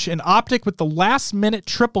change, and Optic with the last minute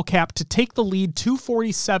triple cap to take the lead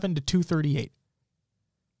 247-238.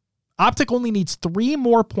 Optic only needs 3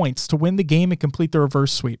 more points to win the game and complete the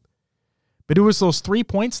reverse sweep. But it was those 3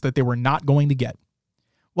 points that they were not going to get.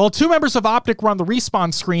 While 2 members of Optic were on the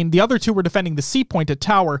respawn screen, the other 2 were defending the C point at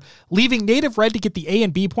tower, leaving Native Red to get the A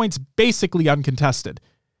and B points basically uncontested.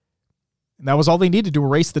 And that was all they needed to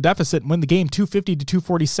erase the deficit and win the game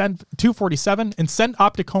 250-247 and send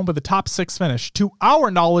Optic home with a top 6 finish. To our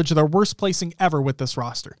knowledge, their worst placing ever with this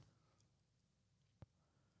roster.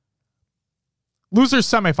 Losers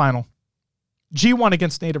semifinal. G1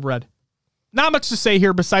 against Native Red. Not much to say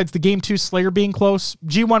here besides the Game 2 Slayer being close.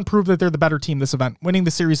 G1 proved that they're the better team this event, winning the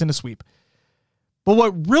series in a sweep. But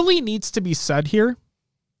what really needs to be said here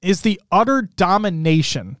is the utter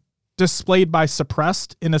domination displayed by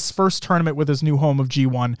Suppressed in his first tournament with his new home of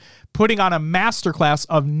G1, putting on a masterclass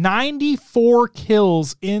of 94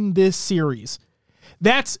 kills in this series.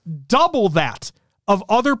 That's double that of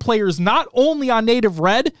other players, not only on Native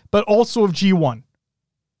Red, but also of G1.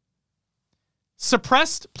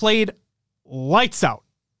 Suppressed played lights out.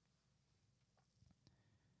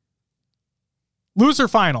 Loser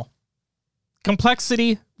final.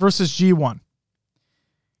 Comple-X-ity versus G1.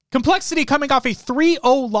 Comple-X-ity, coming off a 3-0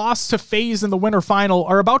 loss to FaZe in the winter final,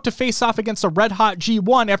 are about to face off against a red-hot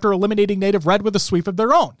G1 after eliminating Native Red with a sweep of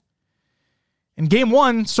their own. In Game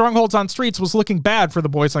 1, Strongholds on Streets was looking bad for the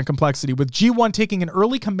boys on Comple-X-ity, with G1 taking an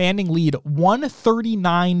early commanding lead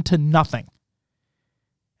 139-0.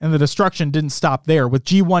 And the destruction didn't stop there, with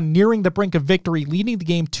G1 nearing the brink of victory, leading the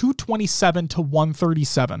game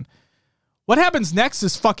 227-137. What happens next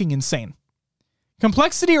is fucking insane.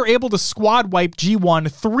 Comple-X-ity are able to squad wipe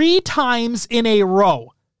G1 3 times in a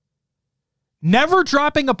row, never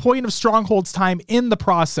dropping a point of Strongholds time in the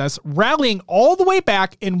process, rallying all the way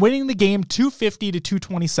back and winning the game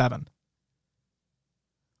 250-227.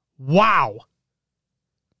 Wow.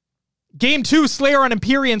 Game 2, Slayer on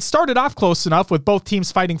Empyrean started off close enough with both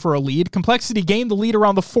teams fighting for a lead. Comple-X-ity gained the lead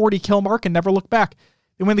around the 40 kill mark and never looked back.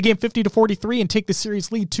 They win the game 50-43 and take the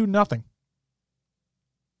series lead 2-0.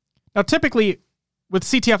 Now, typically, with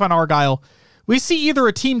CTF on Argyle, we see either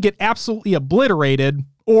a team get absolutely obliterated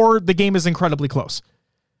or the game is incredibly close.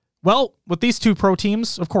 Well, with these 2 pro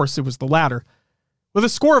teams, of course, it was the latter. With a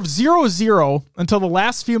score of 0-0 until the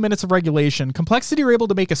last few minutes of regulation, Comple-X-ity were able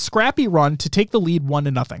to make a scrappy run to take the lead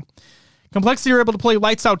 1-0. Comple-X-ity are able to play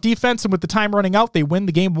lights out defense, and with the time running out, they win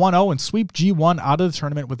the game 1-0 and sweep G1 out of the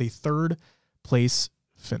tournament with a third place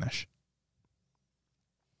finish.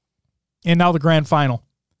 And now the grand final.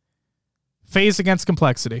 FaZe against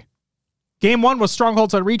Comple-X-ity. Game 1 was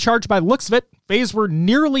Strongholds on recharge. By the looks of it, FaZe were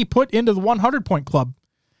nearly put into the 100-point club.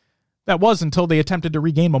 That was until they attempted to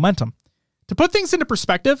regain momentum. To put things into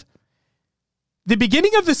perspective, the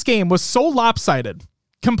beginning of this game was so lopsided.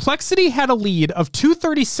 Comple-X-ity had a lead of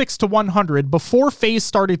 236 to 100 before FaZe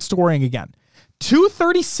started scoring again.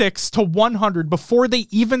 236 to 100 before they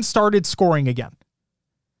even started scoring again.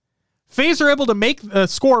 FaZe are able to make the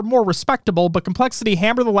score more respectable, but Comple-X-ity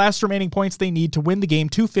hammer the last remaining points they need to win the game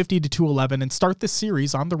 250 to 211 and start this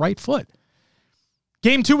series on the right foot.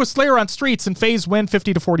 Game 2 was Slayer on Streets and FaZe win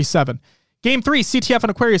 50 to 47. Game 3, CTF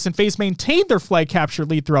and Aquarius and FaZe maintained their flag capture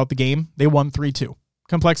lead throughout the game. They won 3-2.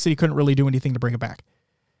 Comple-X-ity couldn't really do anything to bring it back.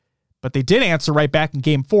 But they did answer right back in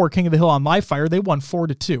Game 4, King of the Hill on Livefire. They won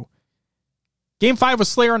 4-2. Game 5 was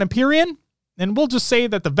Slayer on Empyrean, and we'll just say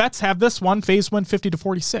that the vets have this one. FaZe win 50 to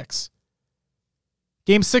 46.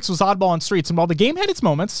 Game 6 was Oddball on Streets, and while the game had its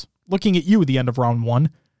moments, looking at you at the end of round 1,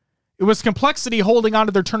 it was Comple-X-ity holding on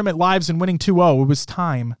to their tournament lives and winning 2-0. It was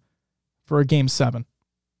time for a Game 7.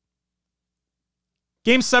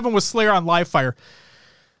 Game 7 was Slayer on Livefire.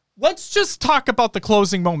 Let's just talk about the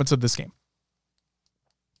closing moments of this game.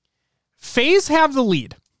 FaZe have the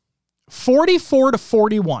lead, 44 to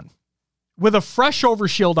 41, with a fresh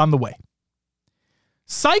overshield on the way.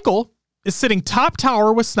 Cycle is sitting top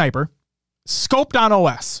tower with Sniper, scoped on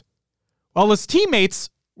OS, while his teammates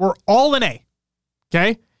were all in A.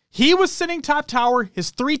 Okay? He was sitting top tower. His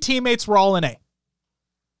 3 teammates were all in A.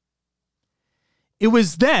 It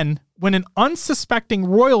was then when an unsuspecting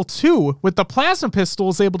Royal 2 with the plasma pistol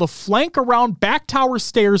is able to flank around back tower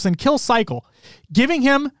stairs and kill Cycle, giving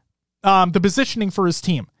him the positioning for his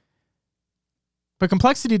team. But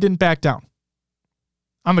Comple-X-ity didn't back down.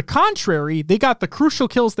 On the contrary, they got the crucial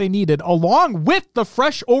kills they needed along with the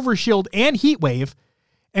fresh overshield and heatwave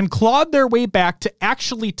and clawed their way back to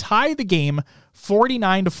actually tie the game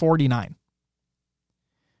 49 to 49.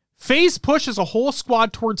 FaZe pushes a whole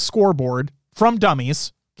squad towards scoreboard from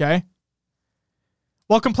dummies, okay?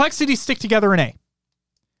 While Comple-X-ity stick together in A.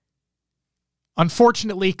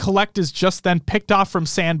 Unfortunately, Collect is just then picked off from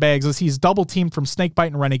sandbags as he's double-teamed from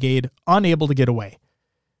Snakebite and Renegade, unable to get away.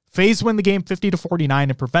 FaZe win the game 50 to 49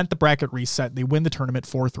 and prevent the bracket reset. They win the tournament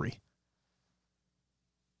 4-3.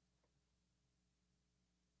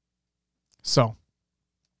 So,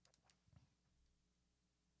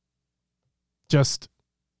 just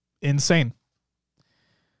insane.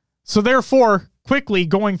 So therefore, quickly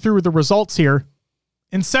going through the results here.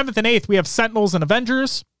 In 7th and 8th, we have Sentinels and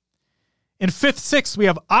Avengers. In 5th, 6th, we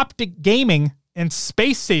have Optic Gaming and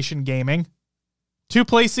Space Station Gaming. 2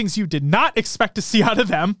 placings you did not expect to see out of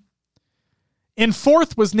them. In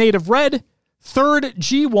 4th was Native Red. 3rd,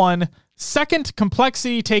 G1. 2nd,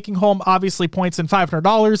 Comple-X-ity taking home, obviously, points and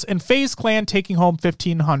 $500. And FaZe Clan taking home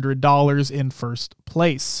 $1,500 in 1st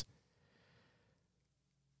place.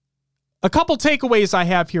 A couple takeaways I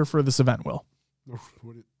have here for this event, Will.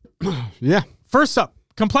 Yeah. First up,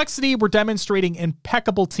 Comple-X-ity were demonstrating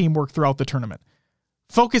impeccable teamwork throughout the tournament,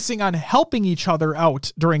 focusing on helping each other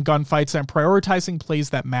out during gunfights and prioritizing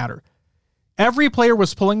plays that matter. Every player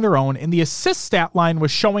was pulling their own, and the assist stat line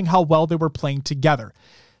was showing how well they were playing together.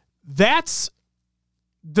 That's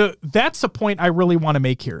a point I really want to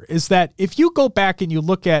make here, is that if you go back and you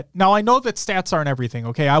look at, now I know that stats aren't everything,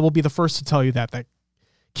 okay? I will be the first to tell you that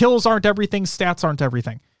kills aren't everything, stats aren't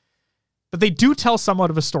everything. But they do tell somewhat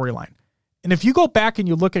of a storyline. And if you go back and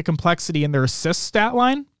you look at Comple-X-ity and their assist stat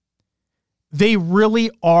line, they really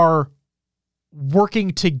are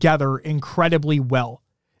working together incredibly well.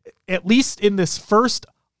 At least in this first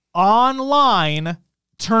online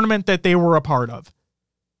tournament that they were a part of.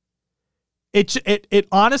 It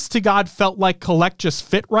honest to God felt like Collect just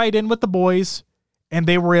fit right in with the boys and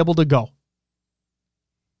they were able to go.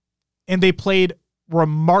 And they played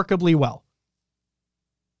remarkably well.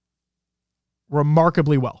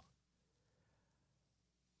 Remarkably well.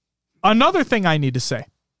 Another thing I need to say,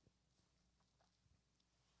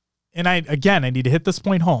 and I need to hit this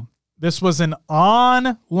point home. This was an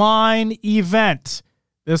online event.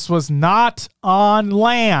 This was not on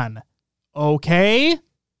LAN. Okay?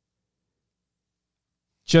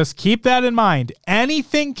 Just keep that in mind.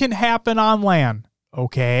 Anything can happen on LAN.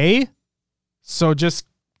 Okay? So just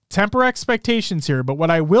temper expectations here. But what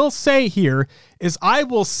I will say here is I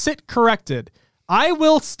will sit corrected. I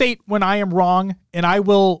will state when I am wrong, and I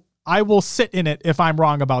will sit in it if I'm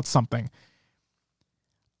wrong about something.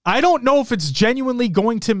 I don't know if it's genuinely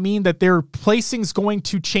going to mean that their placing's going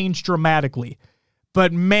to change dramatically.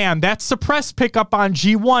 But man, that suppressed pickup on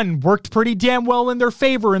G1 worked pretty damn well in their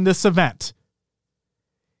favor in this event.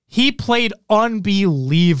 He played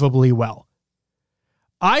unbelievably well.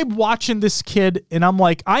 I'm watching this kid and I'm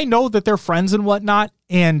like, I know that they're friends and whatnot,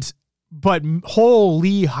 but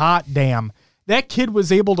holy hot damn. That kid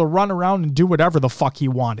was able to run around and do whatever the fuck he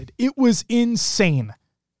wanted. It was insane.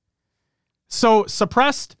 So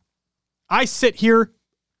suppressed, I sit here.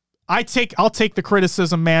 I'll take the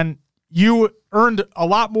criticism, man. You earned a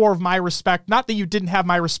lot more of my respect. Not that you didn't have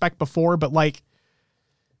my respect before, but like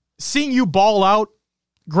seeing you ball out,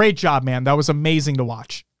 great job, man. That was amazing to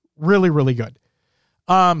watch. Really, really good.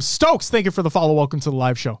 Stokes, thank you for the follow. Welcome to the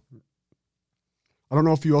live show. I don't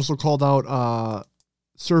know if you also called out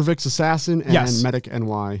Cervix Assassin and Yes. Medic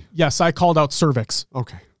NY. Yes, I called out Cervix.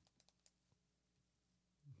 Okay.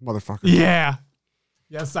 Motherfucker. Yeah.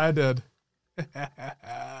 Yes, I did.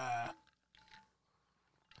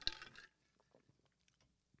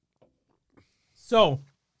 So,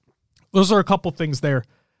 those are a couple things there.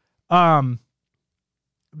 The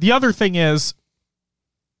other thing is,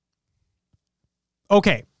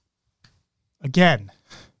 okay, again,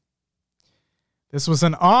 this was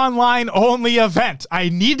an online-only event. I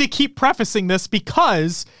need to keep prefacing this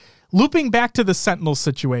because looping back to the Sentinel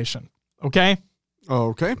situation, okay?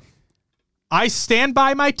 Okay. I stand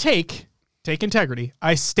by my take integrity.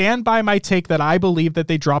 I stand by my take that I believe that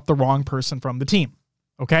they dropped the wrong person from the team,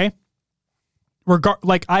 okay?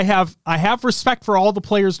 I have respect for all the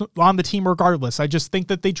players on the team regardless. I just think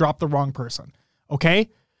that they dropped the wrong person, okay?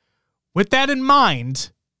 With that in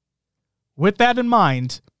mind,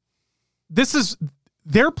 this is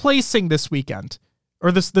their placing this weekend,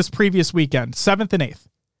 or this previous weekend, 7th and 8th.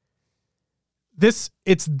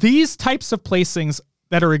 It's these types of placings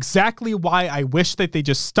that are exactly why I wish that they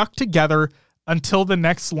just stuck together until the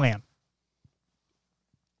next LAN.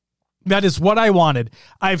 That is what I wanted.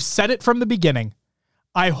 I've said it from the beginning.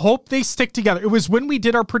 I hope they stick together. It was when we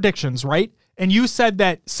did our predictions, right? And you said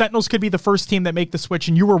that Sentinels could be the first team that make the switch,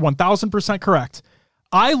 and you were 1,000% correct.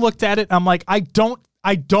 I looked at it, I'm like, I don't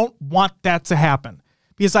want that to happen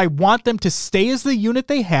because I want them to stay as the unit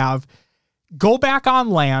they have, go back on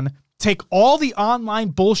LAN, take all the online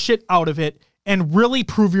bullshit out of it, and really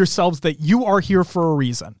prove yourselves that you are here for a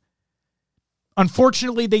reason.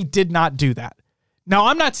 Unfortunately, they did not do that. Now,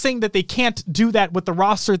 I'm not saying that they can't do that with the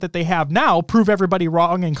roster that they have now, prove everybody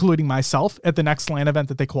wrong, including myself, at the next LAN event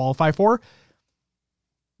that they qualify for.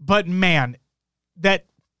 But man, that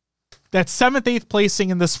 7th, 8th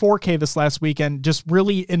placing in this 4K this last weekend just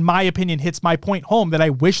really, in my opinion, hits my point home that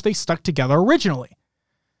I wish they stuck together originally.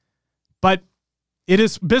 But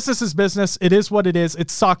business is business. It is what it is.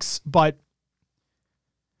 It sucks, but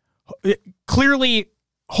clearly,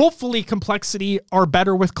 hopefully Comple-X-ity are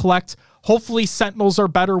better with Collect. Hopefully Sentinels are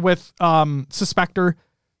better with Suspector.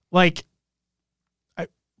 Like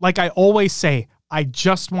I always say, I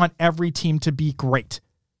just want every team to be great.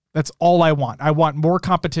 That's all I want. I want more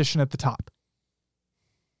competition at the top.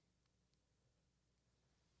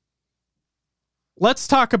 Let's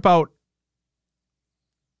talk about,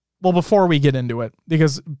 well, before we get into it,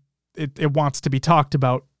 because it wants to be talked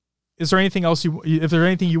about, is there anything else if there's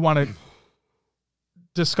anything you want to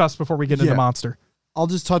discuss before we get into Monster? I'll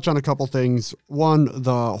just touch on a couple things. One,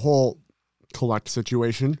 the whole Collect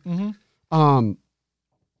situation. Mm-hmm.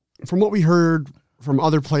 From what we heard from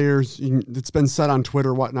other players, it's been said on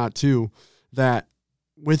Twitter, whatnot too, that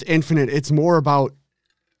with Infinite, it's more about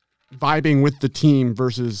vibing with the team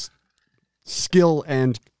versus skill,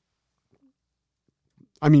 and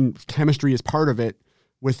I mean, chemistry is part of it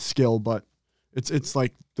with skill, but it's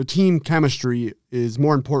like the team chemistry is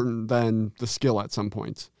more important than the skill at some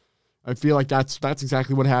points. I feel like that's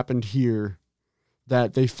exactly what happened here,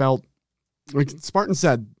 that they felt, like Spartan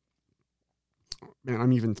said, man,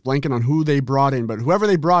 I'm even blanking on who they brought in, but whoever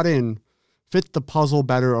they brought in fit the puzzle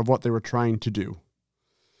better of what they were trying to do.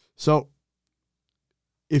 So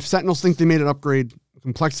if Sentinels think they made an upgrade,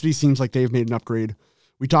 Comple-X-ity seems like they've made an upgrade.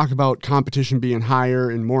 We talk about competition being higher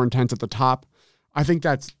and more intense at the top. I think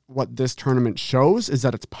that's what this tournament shows, is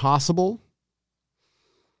that it's possible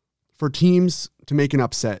for teams to make an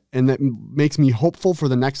upset, and that makes me hopeful for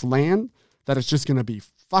the next LAN that it's just going to be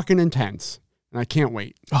fucking intense, and I can't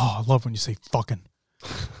wait. Oh, I love when you say fucking.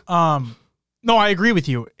 No, I agree with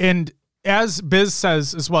you. And as Biz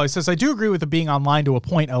says as well, he says, I do agree with it being online to a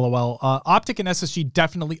point, LOL. Optic and SSG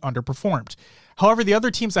definitely underperformed. However, the other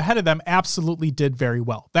teams ahead of them absolutely did very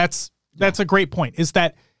well. That's a great point, is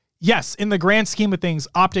that yes, in the grand scheme of things,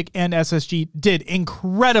 Optic and SSG did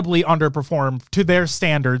incredibly underperform to their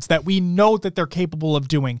standards that we know that they're capable of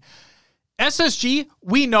doing. SSG,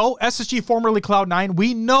 we know, SSG formerly Cloud9,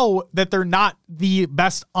 we know that they're not the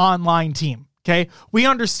best online team, okay? We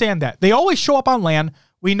understand that. They always show up on LAN.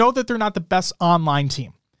 We know that they're not the best online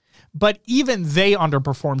team. But even they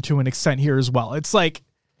underperform to an extent here as well. It's like,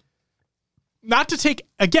 not to take,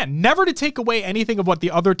 again, never to take away anything of what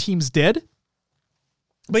the other teams did,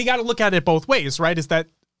 but you got to look at it both ways, right? Is that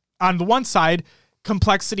on the one side,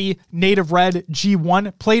 Comple-X-ity, Native Red,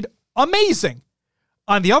 G1 played amazing.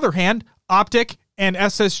 On the other hand, Optic and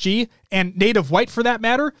SSG and Native White, for that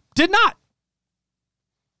matter, did not.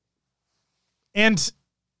 And,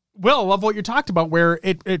 Will, I love what you talked about, where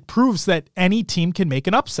it proves that any team can make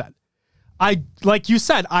an upset. Like you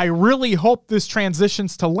said, I really hope this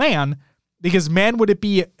transitions to LAN, because, man, would it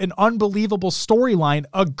be an unbelievable storyline.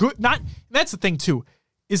 That's the thing, too,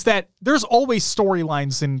 is that there's always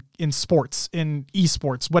storylines in sports, in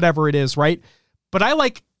esports, whatever it is, right? But I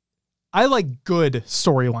like good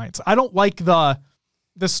storylines. I don't like the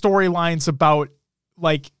storylines about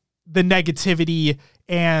like the negativity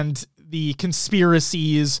and the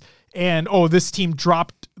conspiracies and, oh, this team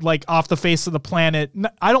dropped like off the face of the planet.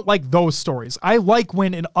 I don't like those stories. I like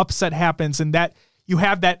when an upset happens and that you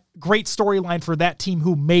have that great storyline for that team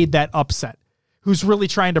who made that upset, who's really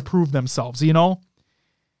trying to prove themselves, you know?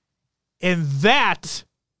 And that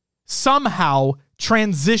somehow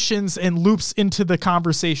transitions and loops into the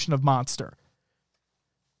conversation of Monster.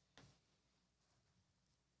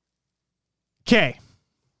 Okay.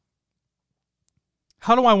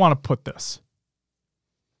 How do I want to put this?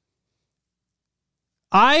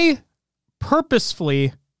 I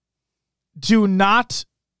purposefully do not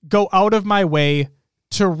go out of my way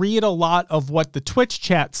to read a lot of what the Twitch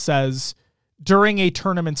chat says during a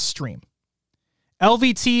tournament stream.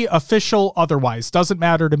 LVT, official, otherwise, doesn't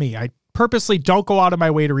matter to me. I purposely don't go out of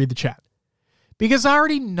my way to read the chat because I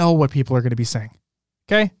already know what people are going to be saying.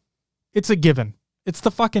 Okay? It's a given. It's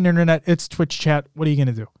the fucking internet. It's Twitch chat. What are you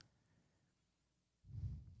going to do?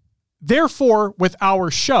 Therefore, with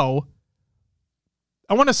our show,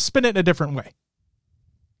 I want to spin it a different way.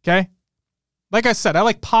 Okay? Like I said, I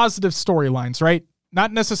like positive storylines, right?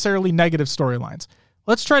 Not necessarily negative storylines.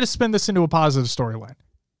 Let's try to spin this into a positive storyline.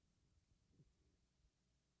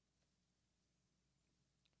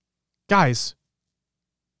 Guys,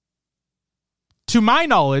 to my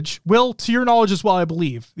knowledge, Will, to your knowledge as well, I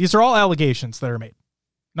believe, these are all allegations that are made.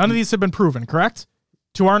 None of these have been proven, correct?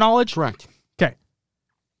 To our knowledge? Correct. Okay.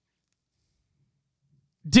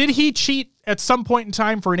 Did he cheat at some point in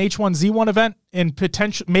time for an H1Z1 event and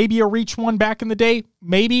potential, maybe a Reach 1 back in the day?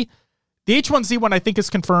 Maybe. The H1Z1 I think is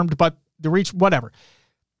confirmed, but the Reach, whatever.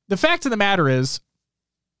 The fact of the matter is,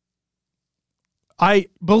 I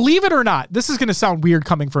believe it or not, this is going to sound weird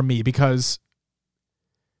coming from me because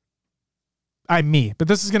I'm me, but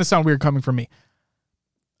this is going to sound weird coming from me.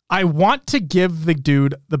 I want to give the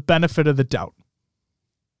dude the benefit of the doubt.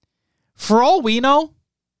 For all we know,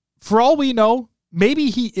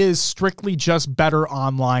 maybe he is strictly just better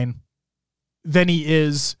online than he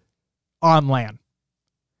is on LAN.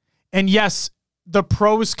 And yes, the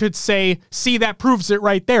pros could say, see, that proves it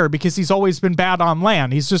right there because he's always been bad on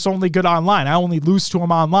LAN. He's just only good online. I only lose to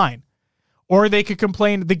him online. Or they could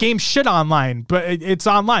complain, the game's shit online, but it's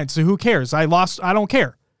online, so who cares? I lost, I don't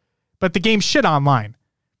care. But the game's shit online.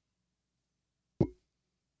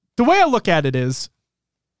 The way I look at it is,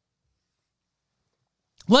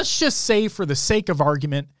 let's just say for the sake of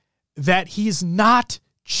argument that he's not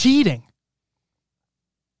cheating.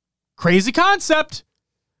 Crazy concept.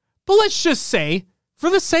 But let's just say,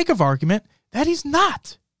 for the sake of argument, that he's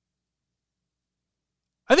not.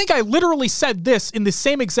 I think I literally said this in the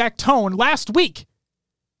same exact tone last week.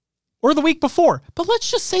 Or the week before. But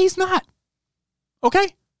let's just say he's not.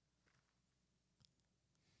 Okay?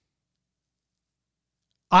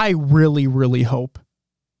 I really, really hope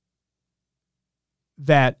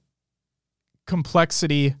that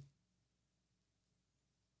Comple-X-ity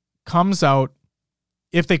comes out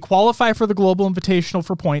if they qualify for the Global Invitational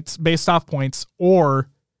for points, based off points, or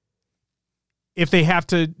if they have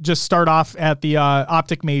to just start off at the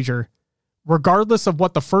Optic Major, regardless of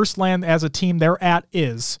what the first LAN as a team they're at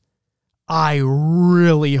is, I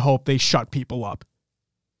really hope they shut people up.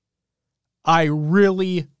 I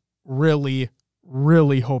really, really,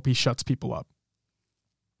 really hope he shuts people up.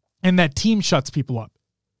 And that team shuts people up.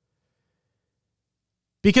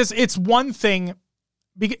 Because it's one thing,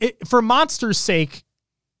 for Monster's sake,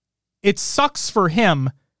 it sucks for him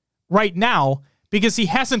right now because he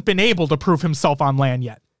hasn't been able to prove himself on LAN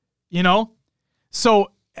yet, you know?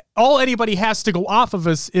 So all anybody has to go off of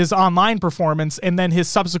is online performance and then his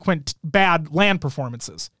subsequent bad LAN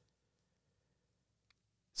performances.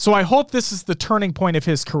 So I hope this is the turning point of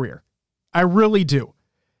his career. I really do.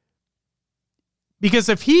 Because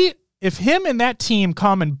if him and that team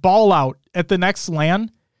come and ball out at the next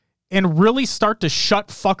LAN and really start to shut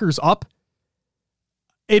fuckers up,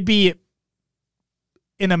 it'd be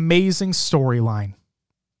an amazing storyline.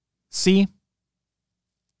 See?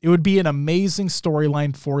 It would be an amazing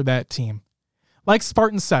storyline for that team. Like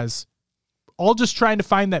Spartan says, all just trying to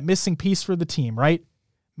find that missing piece for the team, right?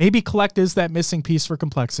 Maybe Collect is that missing piece for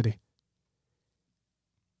Comple-X-ity.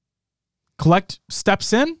 Collect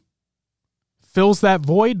steps in, fills that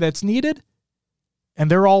void that's needed, and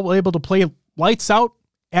they're all able to play lights out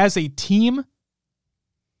as a team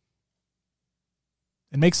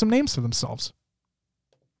and make some names for themselves.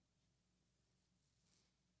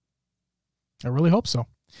 I really hope so.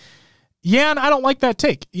 Yan, I don't like that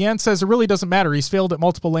take. Yan says it really doesn't matter. He's failed at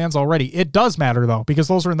multiple LANs already. It does matter, though, because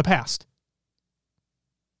those are in the past.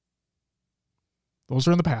 Those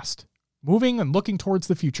are in the past. Moving and looking towards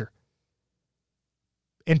the future.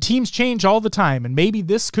 And teams change all the time, and maybe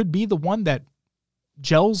this could be the one that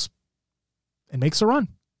gels and makes a run.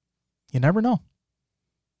 You never know.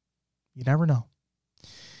 You never know.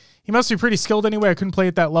 He must be pretty skilled anyway. I couldn't play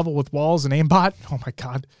at that level with walls and aimbot. Oh, my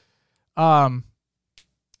God.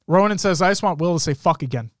 Ronan says, I just want Will to say fuck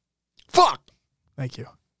again. Fuck! Thank you.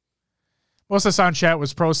 Most of us on chat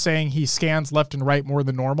was pros saying he scans left and right more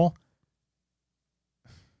than normal.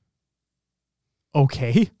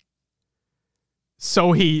 Okay.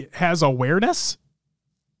 So he has awareness?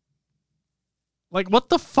 Like, what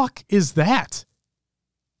the fuck is that?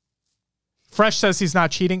 Fresh says he's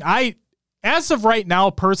not cheating. As of right now,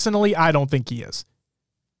 personally, I don't think he is.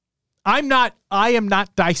 I am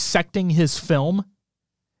not dissecting his film,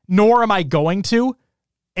 nor am I going to.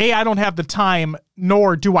 I don't have the time,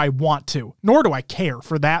 nor do I want to, nor do I care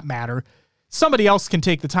for that matter. Somebody else can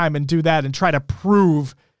take the time and do that and try to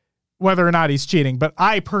prove whether or not he's cheating, but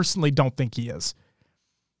I personally don't think he is.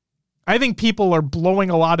 I think people are blowing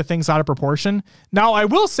a lot of things out of proportion. Now, I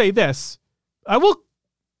will say this. I will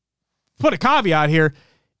put a caveat here.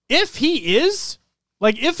 If he is,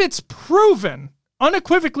 like, if it's proven,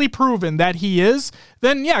 unequivocally proven that he is,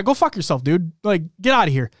 then yeah, go fuck yourself, dude. Like, get out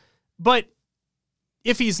of here. But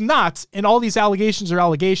if he's not, and all these allegations are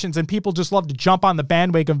allegations, and people just love to jump on the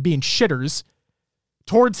bandwagon of being shitters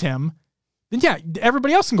towards him, then yeah,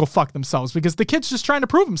 everybody else can go fuck themselves because the kid's just trying to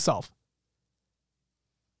prove himself.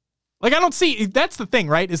 Like, I don't see, that's the thing,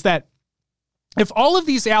 right? Is that if all of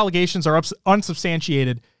these allegations are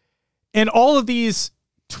unsubstantiated and all of these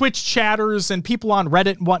Twitch chatters and people on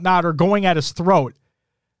Reddit and whatnot are going at his throat,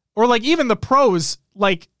 or like even the pros,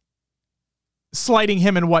 like slighting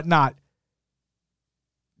him and whatnot,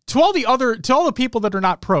 to all the people that are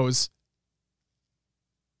not pros,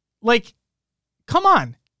 like, come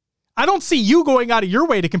on. I don't see you going out of your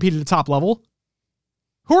way to compete at the top level.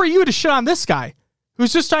 Who are you to shit on this guy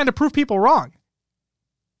who's just trying to prove people wrong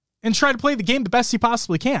and try to play the game the best he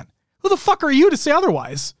possibly can? Who the fuck are you to say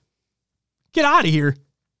otherwise? Get out of here.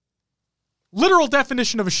 Literal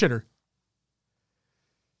definition of a shitter.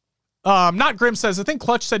 Not Grim says, I think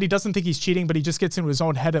Clutch said he doesn't think he's cheating, but he just gets into his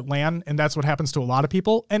own head at LAN, and that's what happens to a lot of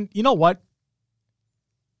people. And you know what?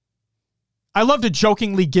 I love to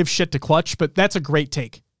jokingly give shit to Clutch, but that's a great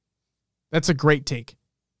take. That's a great take.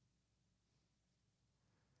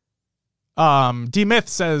 D-Myth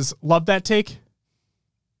says, love that take.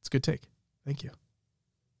 It's a good take. Thank you.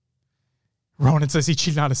 Ronan says he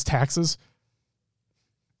cheated on his taxes.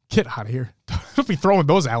 Get out of here. Don't be throwing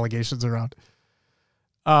those allegations around.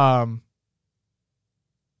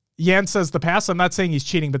 Yan says the pass, I'm not saying he's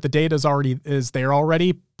cheating, but the data is there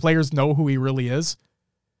already. Players know who he really is.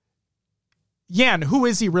 Yan, who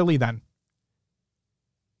is he really then?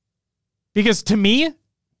 Because to me,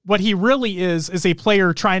 what he really is a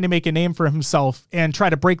player trying to make a name for himself and try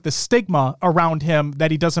to break the stigma around him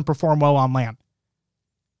that he doesn't perform well on LAN.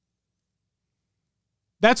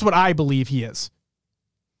 That's what I believe he is.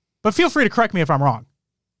 But feel free to correct me if I'm wrong.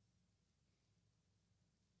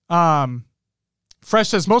 Fresh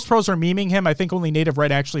says, most pros are memeing him. I think only Native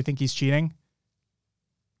Red actually think he's cheating.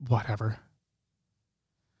 Whatever.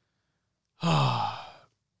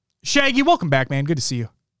 Shaggy, welcome back, man. Good to see you.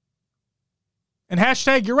 And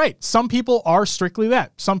hashtag, you're right. Some people are strictly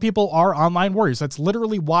that. Some people are online warriors. That's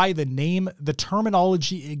literally why the name, the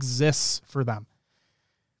terminology exists for them.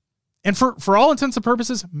 And for all intents and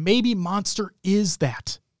purposes, maybe Monster is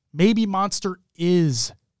that. Maybe Monster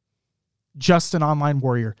is just an online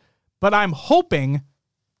warrior. But I'm hoping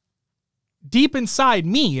deep inside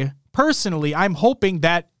me personally, I'm hoping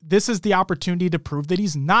that this is the opportunity to prove that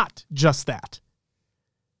he's not just that.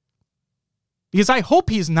 Because I hope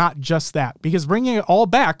he's not just that. Because bringing it all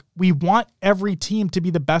back, we want every team to be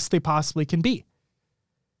the best they possibly can be.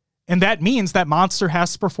 And that means that Monster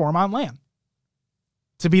has to perform on land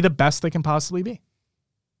to be the best they can possibly be.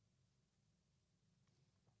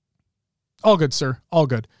 All good, sir. All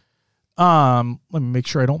good. Let me make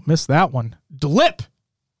sure I don't miss that one. Dlip!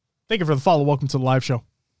 Thank you for the follow. Welcome to the live show.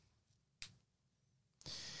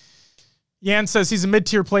 Yan says he's a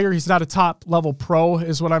mid-tier player. He's not a top-level pro,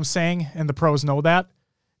 is what I'm saying, and the pros know that.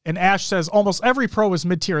 And Ash says almost every pro is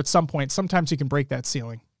mid-tier at some point. Sometimes you can break that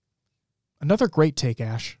ceiling. Another great take,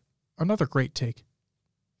 Ash. Another great take.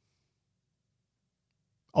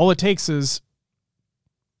 All it takes is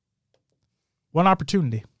one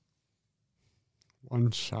opportunity. One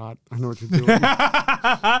shot. I know what you're doing.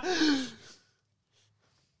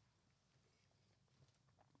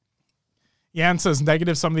 Yan says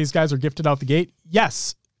negative. Some of these guys are gifted out the gate.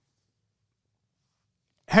 Yes.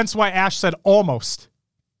 Hence why Ash said almost.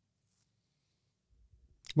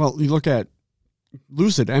 Well, you look at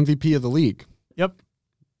Lucid, MVP of the league. Yep.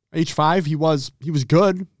 H5, he was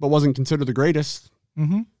good, but wasn't considered the greatest.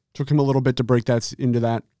 Mm-hmm. Took him a little bit to break that into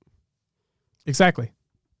that. Exactly.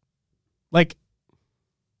 Like,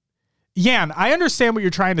 Yan, I understand what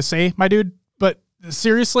you're trying to say, my dude, but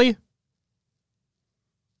seriously?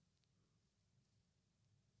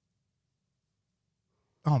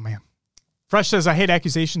 Oh, man. Fresh says, I hate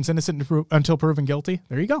accusations, innocent until proven guilty.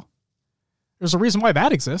 There you go. There's a reason why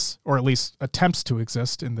that exists, or at least attempts to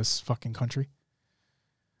exist in this fucking country.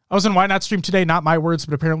 I was in Why Not Stream today, not my words,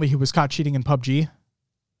 but apparently he was caught cheating in PUBG.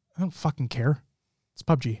 I don't fucking care. It's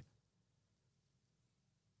PUBG.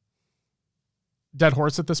 Dead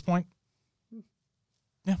horse at this point.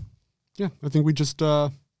 Yeah. Yeah, I think we just...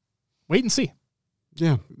 wait and see.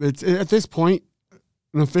 Yeah, it's at this point,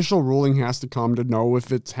 an official ruling has to come to know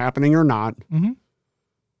if it's happening or not. Mm-hmm.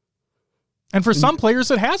 And for some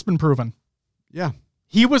players, it has been proven. Yeah.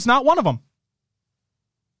 He was not one of them.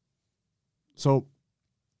 So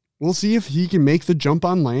we'll see if he can make the jump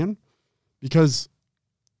on LAN because,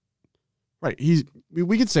 right,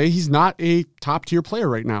 we could say he's not a top tier player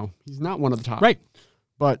right now. He's not one of the top. Right.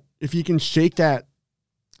 But if he can shake that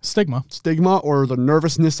stigma or the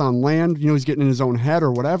nervousness on land, he's getting in his own head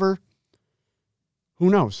or whatever, who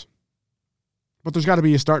knows? But there's got to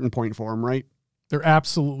be a starting point for him, right? There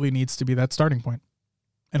absolutely needs to be that starting point.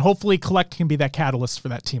 And hopefully Collect can be that catalyst for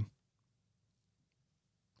that team.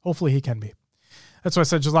 Hopefully he can be. That's why I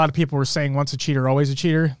said just a lot of people were saying once a cheater, always a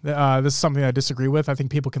cheater. This is something I disagree with. I think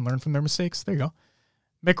people can learn from their mistakes. There you go.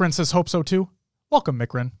 Mikrin says, hope so too. Welcome,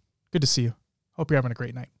 Mikrin. Good to see you. Hope you're having a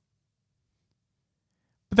great night.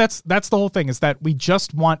 But that's the whole thing, is that we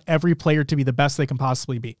just want every player to be the best they can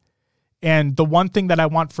possibly be. And the one thing that I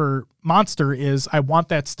want for Monster is I want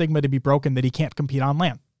that stigma to be broken that he can't compete on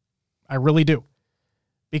LAN. I really do.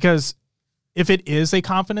 Because if it is a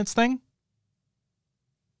confidence thing,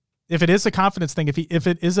 if it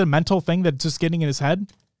is a mental thing that's just getting in his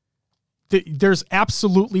head, there's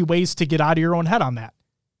absolutely ways to get out of your own head on that.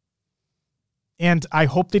 And I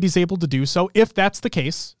hope that he's able to do so. If that's the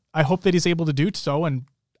case, I hope that he's able to do so. And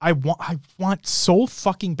I want so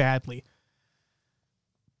fucking badly.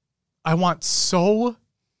 I want so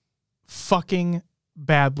fucking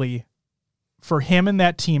badly for him and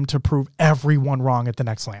that team to prove everyone wrong at the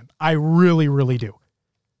next LAN. I really, really do.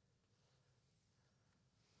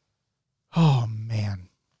 Oh, man.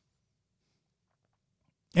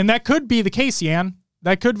 And that could be the case, Yan.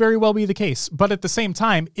 That could very well be the case. But at the same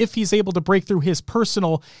time, if he's able to break through his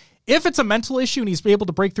personal, if it's a mental issue and he's able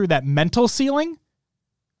to break through that mental ceiling,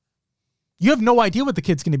 you have no idea what the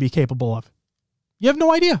kid's going to be capable of. You have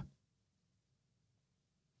no idea.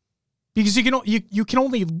 Because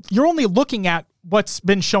you're only looking at what's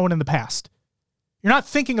been shown in the past. You're not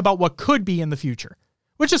thinking about what could be in the future,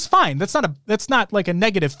 which is fine. That's not like a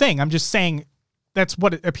negative thing. I'm just saying that's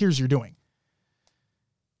what it appears you're doing.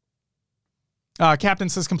 Captain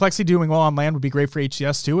says Comple-X-ity doing well on LAN would be great for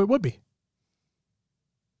HCS too. It would be.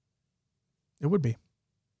 It would be.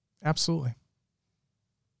 Absolutely.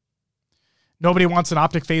 Nobody wants an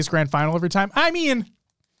Optic Phase Grand Final every time. I mean,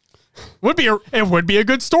 it would be a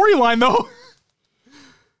good storyline though.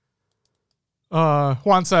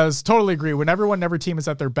 Juan says, totally agree. When everyone and every team is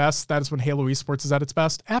at their best, that is when Halo Esports is at its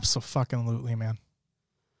best. Absolutely, man.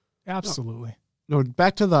 Absolutely. No,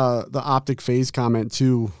 back to the Optic Phase comment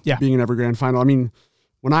too. Yeah. Being in every grand final. I mean,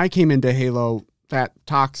 when I came into Halo, that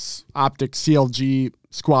Tox Optic CLG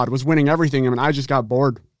squad was winning everything. I mean, I just got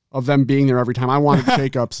bored of them being there every time. I wanted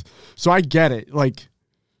shakeups. So I get it. Like,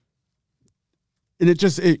 And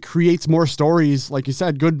it creates more stories, like you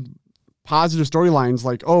said, good positive storylines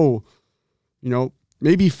like,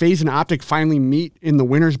 maybe FaZe and Optic finally meet in the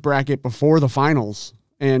winner's bracket before the finals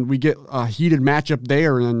and we get a heated matchup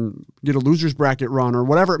there and then get a loser's bracket run or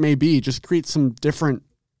whatever it may be. Just create some different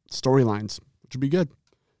storylines, which would be good.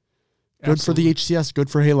 Good Absolutely. For the HCS,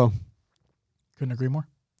 good for Halo. Couldn't agree more.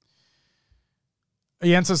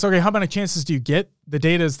 Jan says, okay, how many chances do you get? The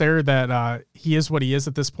data is there that he is what he is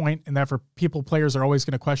at this point, and that for players are always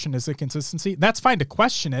going to question his inconsistency. That's fine to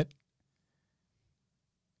question it.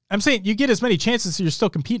 I'm saying you get as many chances so you're still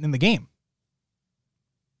competing in the game.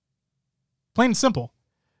 Plain and simple.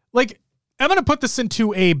 Like, I'm going to put this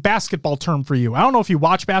into a basketball term for you. I don't know if you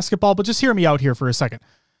watch basketball, but just hear me out here for a second.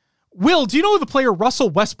 Will, do you know who the player Russell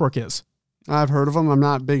Westbrook is? I've heard of him. I'm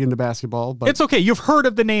not big into basketball, but it's okay. You've heard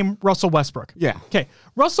of the name Russell Westbrook. Yeah. Okay.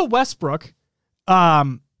 Russell Westbrook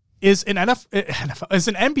is an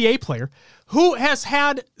NBA player who has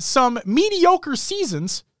had some mediocre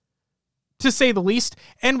seasons, to say the least,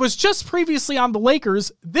 and was just previously on the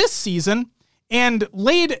Lakers this season and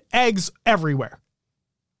laid eggs everywhere.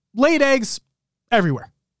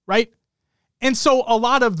 Right? And so a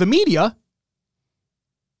lot of the media,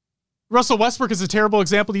 Russell Westbrook is a terrible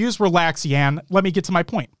example to use. Relax, Jan. Let me get to my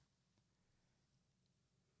point.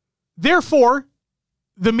 Therefore,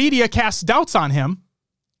 the media cast doubts on him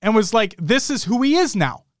and was like, this is who he is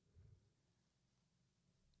now.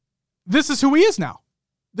 This is who he is now.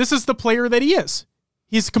 This is the player that he is.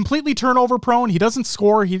 He's completely turnover prone. He doesn't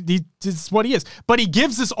score. This is what he is. But he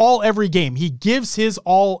gives his all every game. He gives his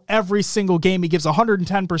all every single game. He gives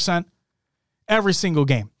 110% every single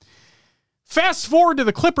game. Fast forward to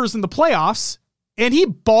the Clippers in the playoffs, and he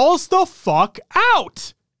balls the fuck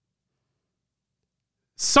out.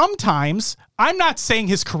 Sometimes, I'm not saying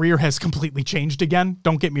his career has completely changed again,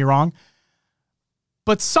 don't get me wrong,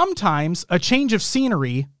 but sometimes a change of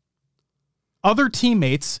scenery, other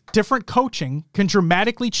teammates, different coaching can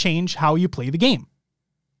dramatically change how you play the game.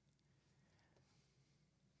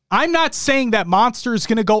 I'm not saying that Monster is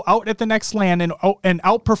going to go out at the next LAN and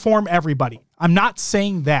outperform everybody. I'm not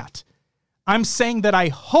saying that. I'm saying that I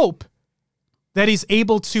hope that he's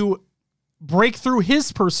able to break through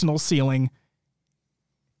his personal ceiling,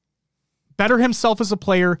 better himself as a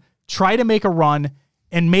player, try to make a run,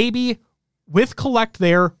 and maybe with Collect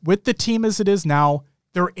there, with the team as it is now,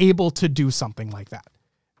 they're able to do something like that.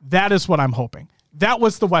 That is what I'm hoping. That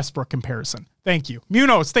was the Westbrook comparison. Thank you.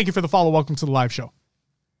 Munoz, thank you for the follow. Welcome to the live show.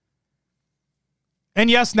 And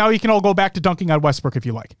yes, now you can all go back to dunking on Westbrook if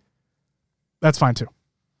you like. That's fine too.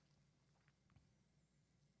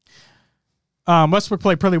 Westbrook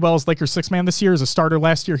played pretty well as Lakers six-man this year. As a starter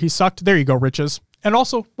last year, he sucked. There you go, Riches. And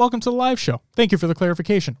also, welcome to the live show. Thank you for the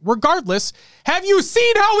clarification. Regardless, have you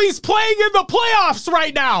seen how he's playing in the playoffs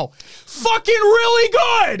right now? Fucking really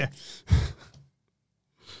good!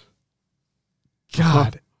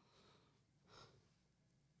 God.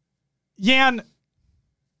 Jan,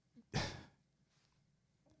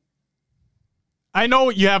 I know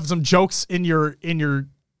you have some jokes in your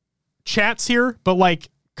chats here, but like,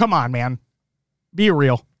 come on, man. Be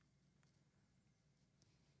real.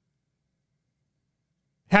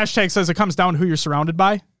 Hashtag says it comes down to who you're surrounded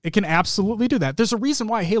by. It can absolutely do that. There's a reason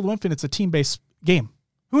why Halo Infinite's a team-based game.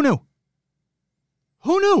 Who knew?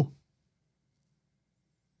 Who knew?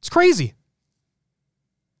 It's crazy.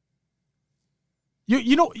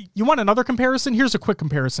 You know, you want another comparison? Here's a quick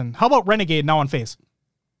comparison. How about Renegade now on FaZe?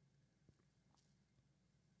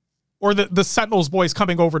 Or the Sentinels boys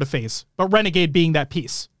coming over to FaZe, but Renegade being that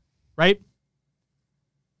piece, right?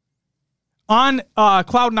 On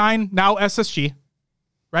Cloud9, now SSG,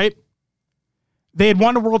 right? They had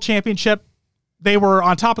won a world championship. They were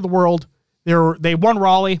on top of the world. They won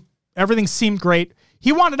Raleigh. Everything seemed great.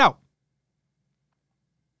 He wanted out.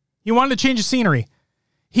 He wanted to change the scenery.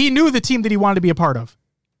 He knew the team that he wanted to be a part of.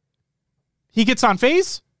 He gets on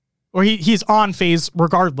FaZe, or he's on FaZe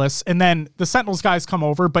regardless, and then the Sentinels guys come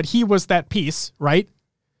over, but he was that piece, right?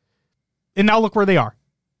 And now look where they are.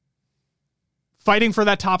 Fighting for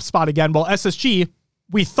that top spot again. Well, SSG,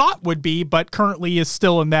 we thought would be, but currently is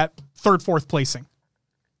still in that third, fourth placing.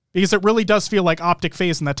 Because it really does feel like Optic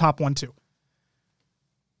FaZe in that top 1-2.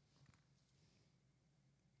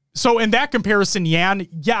 So in that comparison, Yan,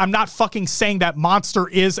 yeah, I'm not fucking saying that Monster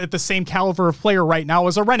is at the same caliber of player right now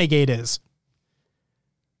as a Renegade is.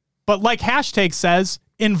 But like hashtag says,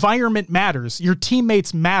 environment matters. Your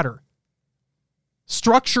teammates matter.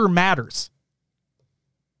 Structure matters.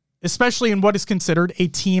 Especially in what is considered a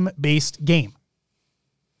team-based game.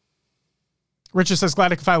 Richard says,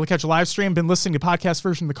 glad I could finally catch a live stream. Been listening to podcast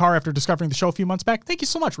version in the car after discovering the show a few months back. Thank you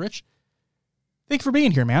so much, Rich. Thank you for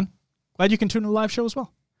being here, man. Glad you can tune in the live show as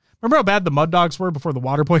well. Remember how bad the Mud Dogs were before the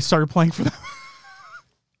Water Boys started playing for them?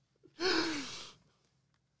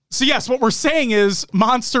 So yes, what we're saying is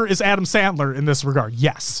Monster is Adam Sandler in this regard.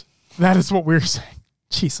 Yes, that is what we're saying.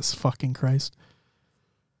 Jesus fucking Christ.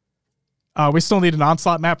 We still need an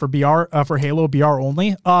Onslaught map for BR, for Halo BR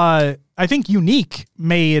only. I think Unique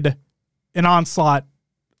made an Onslaught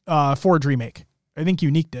Forge remake. I think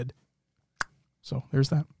Unique did. So there's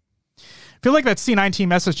that. I feel like that C19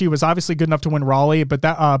 SSG was obviously good enough to win Raleigh,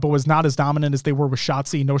 but was not as dominant as they were with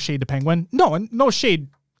Shotzi. No shade to Penguin. No shade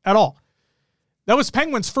at all. That was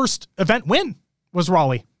Penguin's first event win, was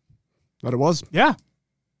Raleigh. That it was? Yeah.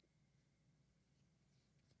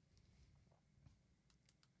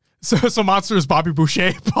 So Monster is Bobby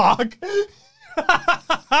Boucher, Pog.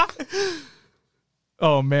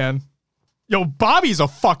 Oh, man. Yo, Bobby's a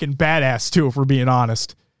fucking badass, too, if we're being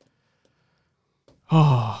honest.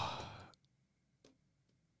 Oh.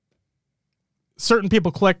 Certain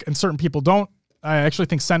people click and certain people don't. I actually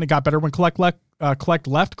think Senate got better when Collect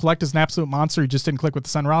left. Collect is an absolute monster. He just didn't click with the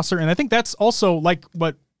Sen roster. And I think that's also like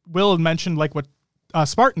what Will had mentioned, like what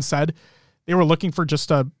Spartan said. They were looking for just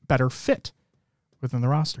a better fit within the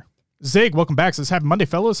roster. Zig, welcome back. Says, happy Monday,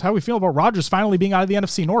 fellas. How we feel about Rodgers finally being out of the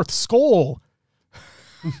NFC North? Skol.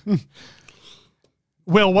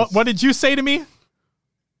 Will, what did you say to me?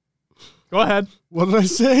 Go ahead. What did I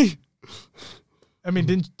say? I mean,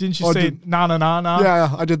 didn't you say na?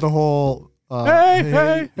 Yeah, I did the whole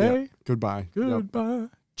hey. Goodbye. Yep.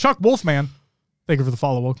 Chuck Wolfman, thank you for the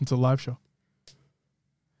follow. Welcome to the live show.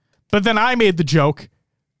 But then I made the joke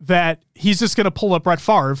that he's just going to pull up Brett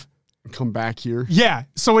Favre. Come back here. Yeah.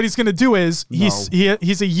 So what he's going to do is he's going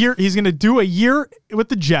to do a year with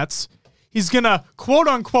the Jets. He's going to quote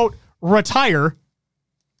unquote retire.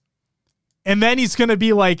 And then he's going to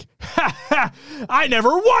be like, I never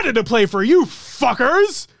wanted to play for you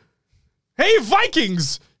fuckers. Hey,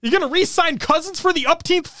 Vikings, you going to re-sign Cousins for the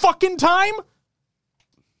upteenth fucking time?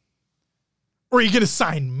 Or are you going to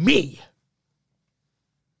sign me?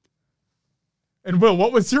 And Will,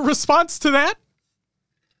 what was your response to that?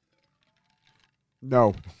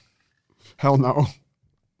 No. Hell no.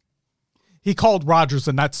 He called Rodgers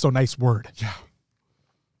a not so nice word. Yeah.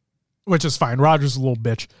 Which is fine. Rodgers is a little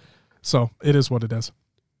bitch. So it is what it is.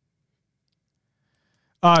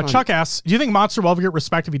 Chuck asks, do you think Monster will ever get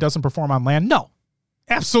respect if he doesn't perform on land? No,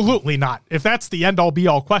 absolutely not. If that's the end all be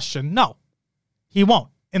all question, no, he won't.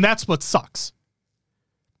 And that's what sucks.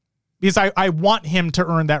 Because I want him to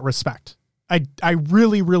earn that respect. I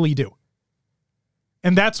really, really do.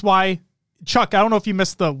 And that's why, Chuck, I don't know if you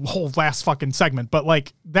missed the whole last fucking segment, but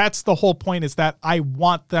like, that's the whole point, is that I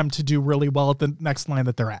want them to do really well at the next line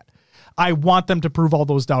that they're at. I want them to prove all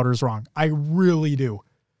those doubters wrong. I really do.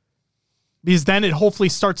 Because then it hopefully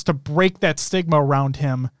starts to break that stigma around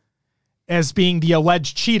him as being the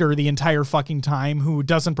alleged cheater the entire fucking time who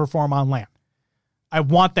doesn't perform on land. I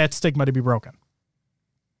want that stigma to be broken.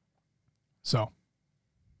 So.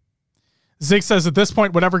 Zig says, at this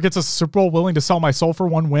point, whatever gets us a Super Bowl, willing to sell my soul for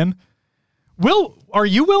one win. Will, are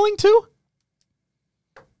you willing to?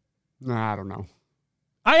 Nah, I don't know.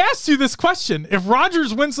 I asked you this question. If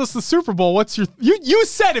Rodgers wins us the Super Bowl, what's your... You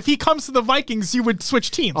said if he comes to the Vikings, you would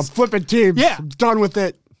switch teams. I'm flipping teams. Yeah. I'm done with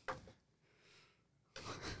it.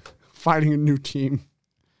 Finding a new team.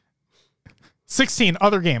 16,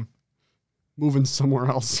 other game. Moving somewhere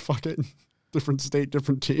else. Fuck it. Different state,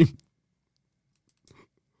 different team.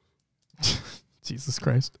 Jesus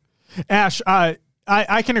Christ. Ash, I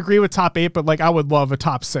can agree with top 8, but like I would love a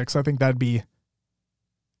top 6. I think that'd be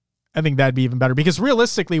even better, because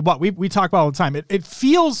realistically, what we talk about all the time, it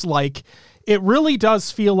feels like, it really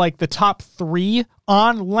does feel like the top 3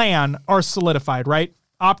 on LAN are solidified, right?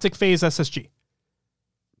 Optic, Phase, SSG.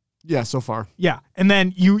 Yeah, so far. Yeah. And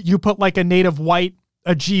then you put like a native white,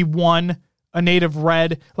 a G1, a native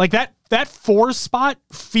red, like that 4 spot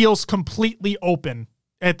feels completely open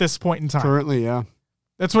at this point in time. Currently, yeah.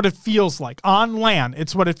 That's what it feels like. On LAN,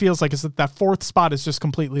 it's what it feels like, is that 4th spot is just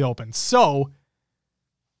completely open. So,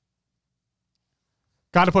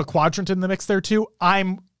 got to put Quadrant in the mix there too.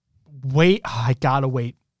 I gotta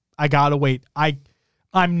wait.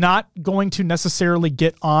 I'm not going to necessarily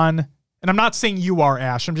get on, and I'm not saying you are,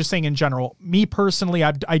 Ash. I'm just saying in general. Me personally,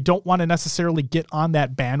 I don't want to necessarily get on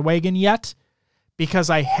that bandwagon yet,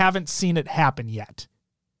 because I haven't seen it happen yet.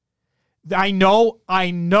 I know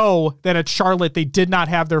that at Charlotte, they did not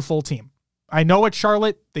have their full team. I know at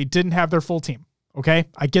Charlotte, they didn't have their full team. Okay?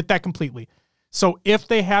 I get that completely. So if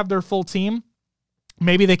they have their full team,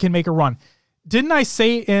 maybe they can make a run. Didn't I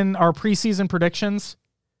say in our preseason predictions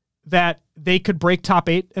that they could break top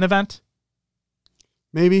 8 an event?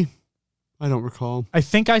 Maybe. I don't recall. I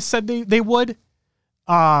think I said they would.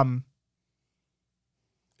 Tara,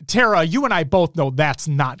 you and I both know that's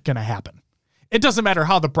not going to happen. It doesn't matter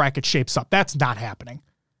how the bracket shapes up. That's not happening.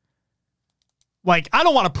 Like, I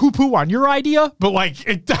don't want to poo-poo on your idea, but like,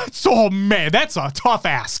 that's a tough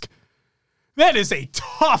ask. That is a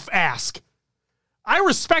tough ask. I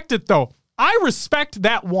respect it, though. I respect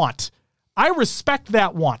that want.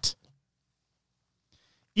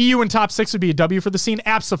 EU in top 6 would be a W for the scene.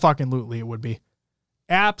 Abso-fucking-lutely it would be.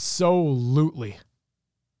 Absolutely.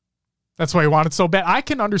 That's why you want it so bad. I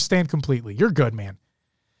can understand completely. You're good, man.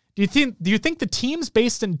 Do you think the teams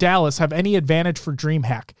based in Dallas have any advantage for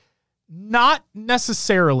DreamHack? Not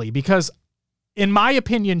necessarily, because in my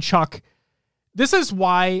opinion, Chuck, this is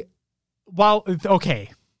why,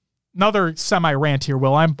 another semi-rant here,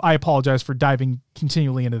 Will. I apologize for diving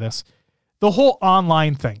continually into this. The whole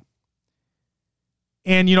online thing.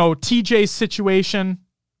 And, TJ's situation,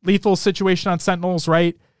 Lethal's situation on Sentinels,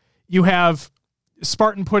 right? You have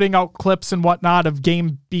Spartan putting out clips and whatnot of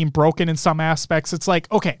game being broken in some aspects. It's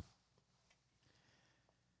like, okay.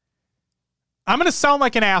 I'm going to sound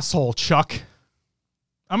like an asshole, Chuck.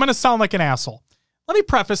 I'm going to sound like an asshole. Let me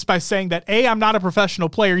preface by saying that, A, I'm not a professional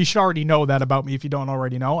player. You should already know that about me if you don't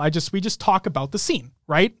already know. We just talk about the scene,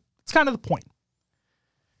 right? It's kind of the point.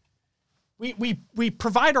 We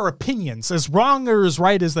provide our opinions, as wrong or as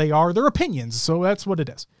right as they are. They're opinions, so that's what it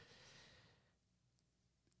is.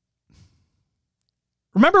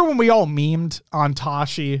 Remember when we all memed on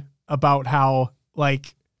Tashi about how,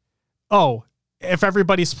 like, oh, if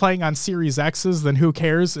everybody's playing on Series X's, then who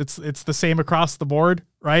cares? It's the same across the board,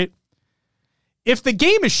 right? If the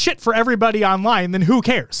game is shit for everybody online, then who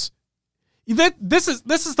cares? This is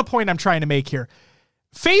the point I'm trying to make here.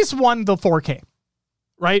 Phase 1, the 4K,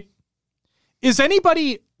 right? Is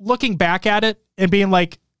anybody looking back at it and being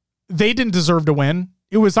like, they didn't deserve to win?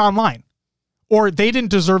 It was online. Or they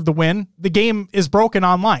didn't deserve the win. The game is broken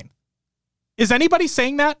online. Is anybody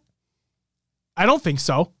saying that? I don't think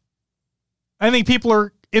so. I think people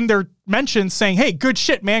are in their mentions saying, hey, good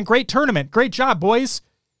shit, man. Great tournament. Great job, boys.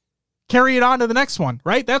 Carry it on to the next one,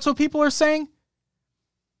 right? That's what people are saying.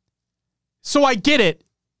 So I get it.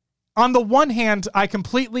 On the one hand, I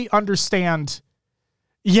completely understand.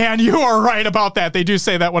 Yeah, and you are right about that. They do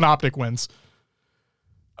say that when Optic wins.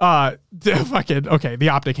 The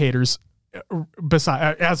Optic haters.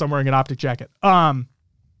 As I'm wearing an Optic jacket.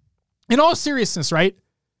 In all seriousness, right?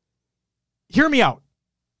 Hear me out.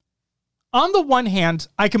 On the one hand,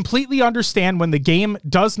 I completely understand when the game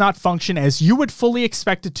does not function as you would fully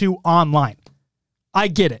expect it to online. I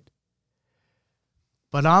get it.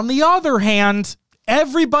 But on the other hand,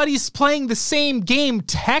 everybody's playing the same game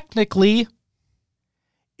technically.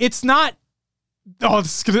 It's not... I'm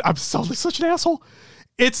sounding such an asshole.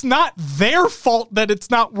 It's not their fault that it's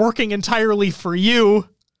not working entirely for you.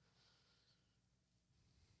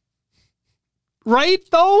 Right,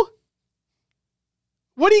 though?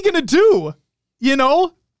 What are you going to do?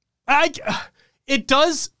 It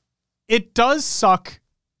does suck.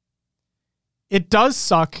 It does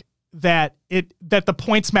suck that the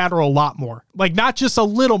points matter a lot more. Like, not just a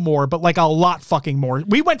little more, but like a lot fucking more.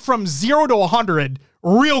 We went from 0 to 100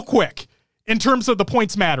 real quick in terms of the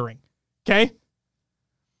points mattering. Okay?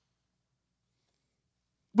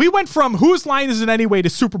 We went from whose line is in any way to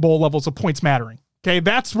Super Bowl levels of points mattering. Okay?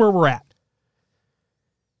 That's where we're at.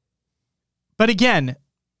 But again,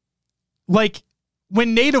 like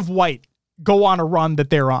when Native White go on a run that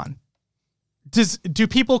they're on, do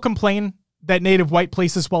people complain that Native White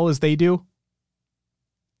plays as well as they do?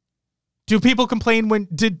 Do people complain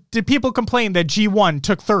did people complain that G1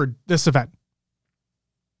 took third this event?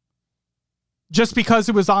 Just because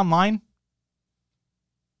it was online?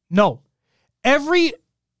 No. I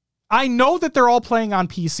know that they're all playing on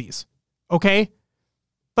PCs, okay?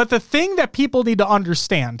 But the thing that people need to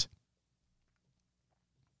understand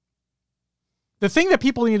is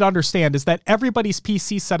that everybody's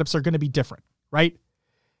PC setups are going to be different, right?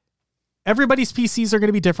 Everybody's PCs are going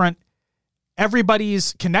to be different.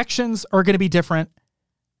 Everybody's connections are going to be different.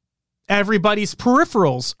 Everybody's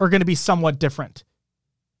peripherals are going to be somewhat different.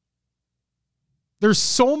 There's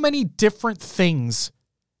so many different things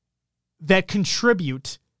that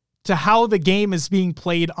contribute to how the game is being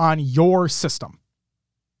played on your system,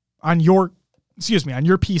 on your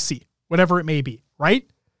PC, whatever it may be, right?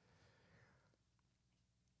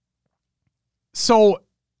 So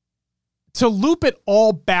to loop it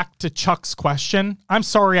all back to Chuck's question, I'm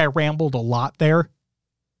sorry I rambled a lot there.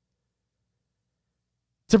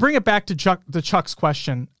 To bring it back to Chuck's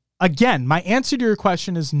question, again, my answer to your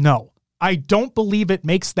question is no. I don't believe it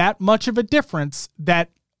makes that much of a difference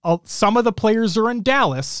that some of the players are in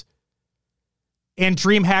Dallas and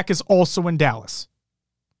DreamHack is also in Dallas?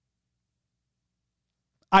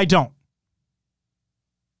 I don't.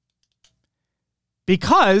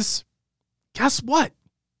 Because, guess what?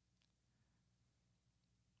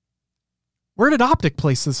 Where did Optic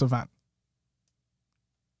place this event?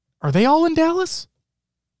 Are they all in Dallas?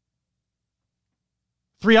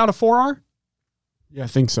 3 out of 4 are? Yeah, I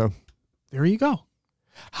think so. There you go.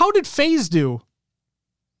 How did FaZe do?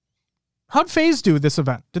 How'd FaZe do this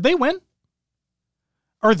event? Did they win?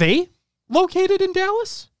 Are they located in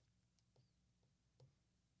Dallas?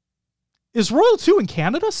 Is Royal 2 in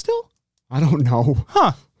Canada still? I don't know.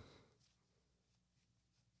 Huh.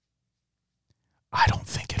 I don't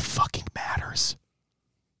think it fucking matters.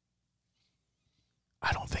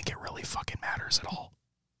 I don't think it really fucking matters at all.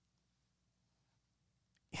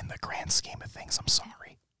 In the grand scheme of things, I'm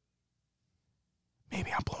sorry.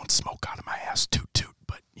 Maybe I'm blowing smoke out of my ass, toot toot,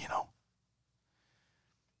 but you know.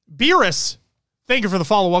 Beerus, thank you for the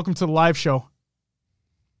follow. Welcome to the live show.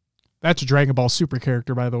 That's a Dragon Ball Super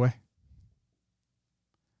character, by the way.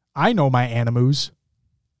 I know my animus.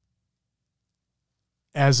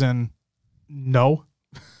 As in, no.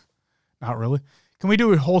 Not really. Can we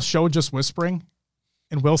do a whole show just whispering?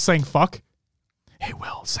 And Will saying fuck? Hey,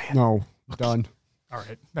 Will, say it. No, done. All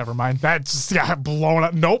right, never mind. That just got blown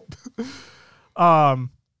up. Nope. I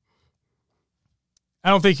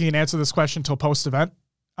don't think you can answer this question until post-event.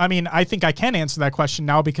 I mean, I think I can answer that question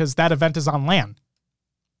now because that event is on LAN.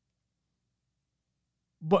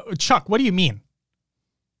 But, Chuck, what do you mean?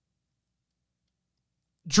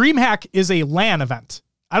 DreamHack is a LAN event.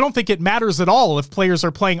 I don't think it matters at all if players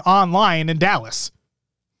are playing online in Dallas.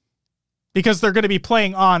 Because they're going to be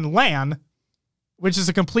playing on LAN, which is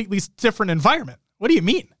a completely different environment. What do you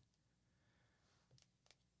mean?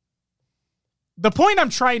 The point I'm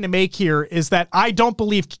trying to make here is that I don't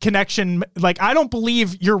believe connection, I don't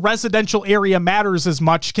believe your residential area matters as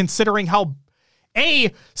much considering how,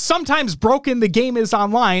 A, sometimes broken the game is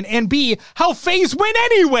online, and B, how FaZe win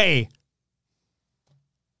anyway.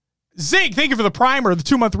 Zig, thank you for the primer, the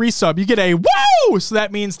 2-month resub. You get a woo! So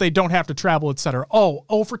that means they don't have to travel, etc. Oh,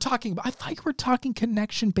 if we're talking about, I thought you were talking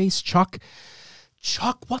connection-based, Chuck.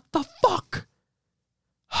 Chuck, what the fuck?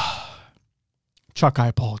 Chuck, I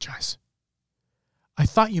apologize. I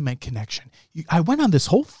thought you meant connection. I went on this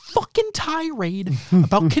whole fucking tirade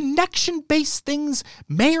about connection-based things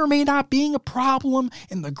may or may not being a problem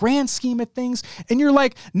in the grand scheme of things. And you're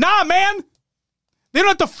like, nah, man. They don't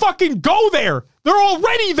have to fucking go there. They're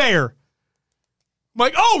already there. I'm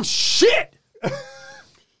like, oh, shit.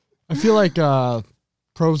 I feel like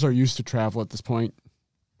pros are used to travel at this point.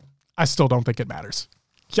 I still don't think it matters.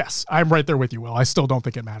 Yes, I'm right there with you, Will. I still don't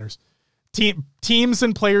think it matters. Teams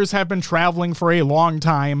and players have been traveling for a long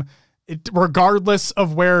time, regardless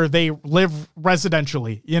of where they live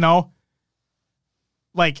residentially, you know?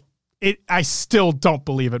 I still don't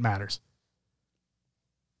believe it matters.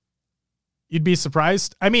 You'd be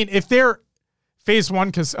surprised. I mean, if they're phase 1,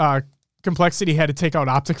 because Comple-X-ity had to take out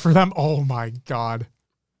Optic for them. Oh my God.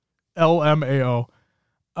 LMAO.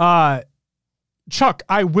 Chuck,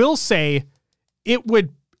 I will say it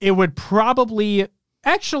would probably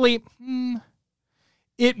actually,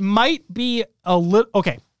 it might be a little,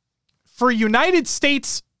 okay. For United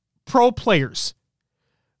States pro players,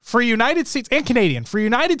 for United States and Canadian, for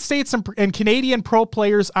United States and Canadian pro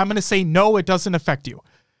players, I'm going to say no, it doesn't affect you.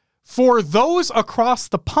 For those across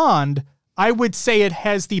the pond, I would say it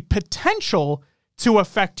has the potential to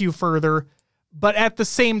affect you further, but at the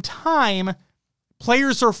same time,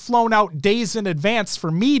 players are flown out days in advance for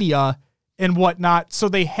media and whatnot, so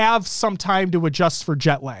they have some time to adjust for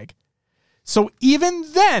jet lag. So even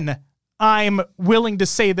then, I'm willing to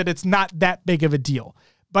say that it's not that big of a deal.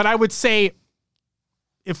 But I would say,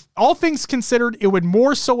 if all things considered, it would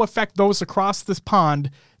more so affect those across this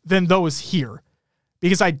pond than those here.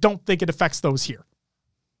 Because I don't think it affects those here.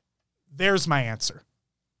 There's my answer.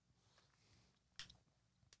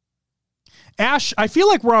 Ash, I feel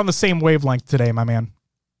like we're on the same wavelength today, my man.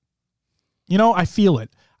 You know, I feel it.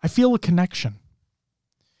 I feel a connection.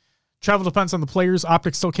 Travel depends on the players.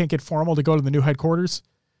 Optic still can't get formal to go to the new headquarters.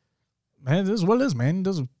 Man, this is what it is, man.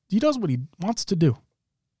 He does what he wants to do.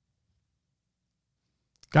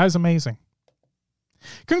 Guy's amazing.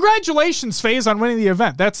 Congratulations, FaZe, on winning the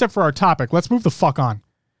event. That's it for our topic. Let's move the fuck on.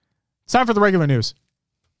 It's time for the regular news.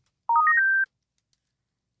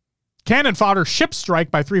 Cannon fodder ship strike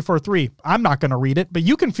by 343. I'm not going to read it, but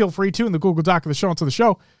you can feel free to in the Google Doc of the show into the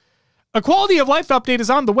show. A quality of life update is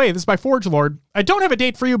on the way. This is by ForgeLord. I don't have a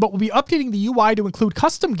date for you, but we'll be updating the UI to include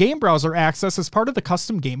custom game browser access as part of the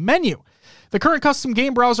custom game menu. The current custom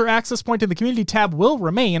game browser access point in the community tab will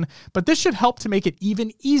remain, but this should help to make it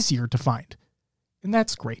even easier to find. And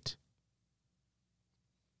that's great.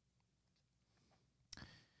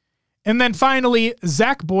 And then finally,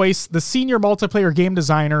 Zach Boyce, the senior multiplayer game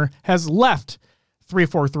designer, has left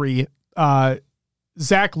 343.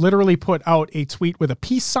 Zach literally put out a tweet with a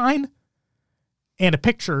peace sign and a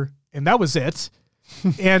picture, and that was it.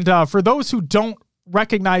 And for those who don't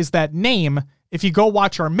recognize that name, if you go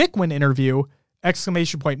watch our Mickwin interview, !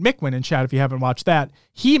 Mickwin in chat if you haven't watched that,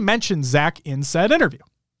 he mentioned Zach in said interview.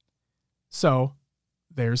 So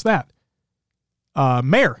there's that.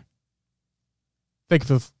 Mayor. Thank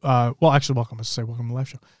you for welcome. Let's say welcome to the live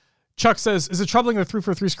show. Chuck says, is it troubling that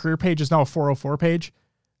 343's career page is now a 404 page?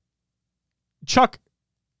 Chuck,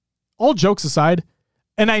 all jokes aside,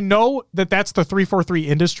 and I know that that's the 343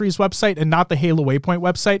 Industries website and not the Halo Waypoint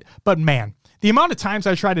website, but man, the amount of times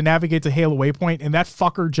I try to navigate to Halo Waypoint and that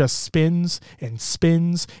fucker just spins and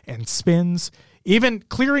spins and spins. Even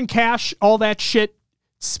clearing cache, all that shit,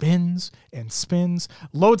 spins and spins.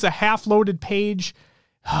 Loads a half-loaded page.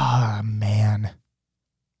 Ah, man.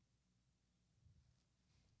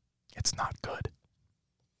 It's not good.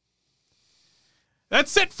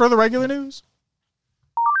 That's it for the regular news.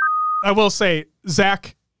 I will say,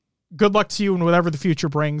 Zach, good luck to you in whatever the future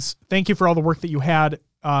brings. Thank you for all the work that you had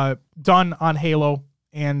done on Halo.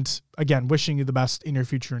 And again, wishing you the best in your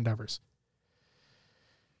future endeavors.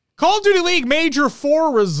 Call of Duty League Major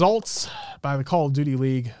 4 results by the Call of Duty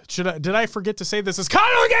League. Did I forget to say this is kind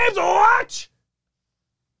of the games to watch?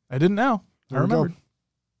 I didn't know. I remembered.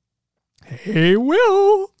 Hey,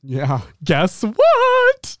 Will. Yeah. Guess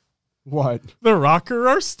what? What? The Rocker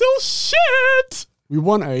are still shit. We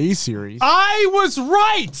won a series. I was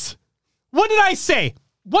right. What did I say?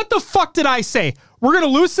 What the fuck did I say? We're going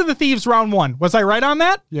to lose to the Thieves round 1. Was I right on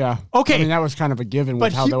that? Yeah. Okay. I mean, that was kind of a given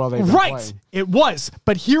with how well they've been playing. It was.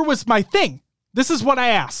 But here was my thing. This is what I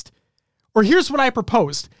asked. Or here's what I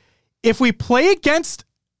proposed. If we play against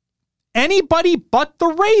anybody but the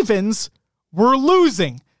Ravens, we're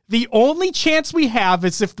losing. The only chance we have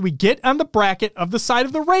is if we get on the bracket of the side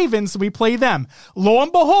of the Ravens, we play them. Lo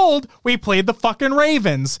and behold, we played the fucking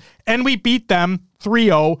Ravens, and we beat them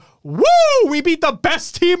 3-0. Woo! We beat the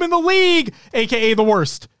best team in the league, a.k.a. the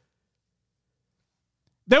worst.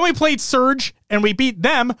 Then we played Surge, and we beat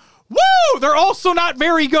them. Woo! They're also not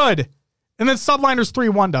very good. And then Subliners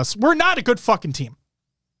 3-1'd us. We're not a good fucking team.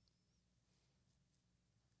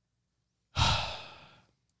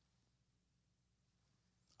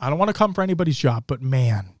 I don't want to come for anybody's job, but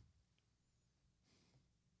man,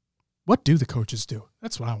 what do the coaches do?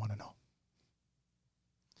 That's what I want to know.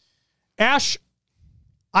 Ash,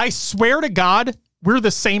 I swear to God, we're the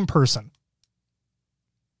same person.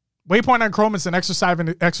 Waypoint on Chrome is an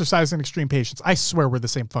exercise in extreme patience. I swear we're the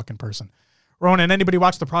same fucking person. Ronan, anybody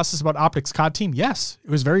watch the process about Optics COD team? Yes, it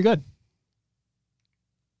was very good.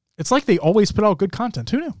 It's like they always put out good content.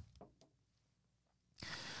 Who knew?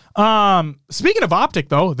 Speaking of Optic,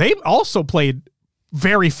 though, they also played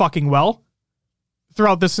very fucking well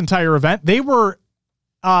throughout this entire event. They were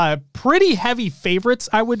pretty heavy favorites,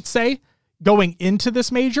 I would say, going into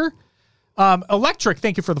this major. Electric,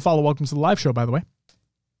 thank you for the follow. Welcome to the live show, by the way.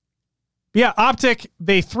 But yeah, Optic,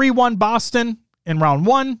 they 3-1 Boston in round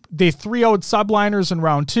 1. They 3-0'd Subliners in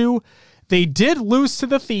round 2. They did lose to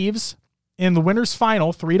the Thieves in the winners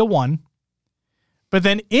final 3-1. But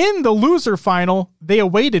then in the loser final, they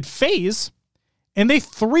awaited FaZe, and they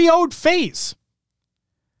 3-0'd FaZe.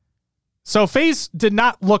 So FaZe did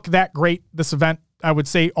not look that great this event, I would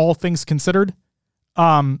say, all things considered.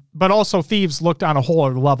 But also Thieves looked on a whole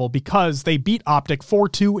other level because they beat Optic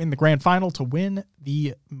 4-2 in the grand final to win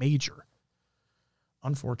the major.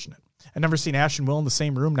 Unfortunate. I've never seen Ash and Will in the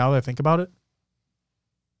same room now that I think about it.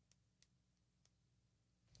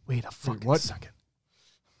 Wait a fucking second.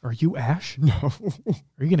 Are you Ash? No.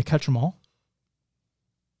 Are you going to catch them all?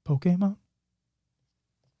 Pokemon?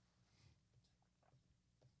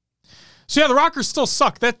 So yeah, the Rockers still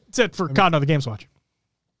suck. That's it for God Another Games Watch.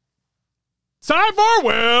 It's time for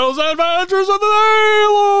Will's Adventures of the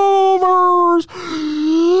Haloverse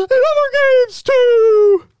and other games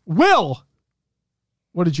too. Will,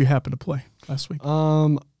 what did you happen to play last week?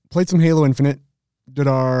 Played some Halo Infinite. Did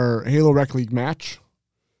our Halo Rec League match.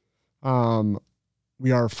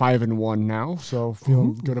 We are 5-1 now, so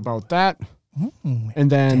feeling good about that. Ooh, and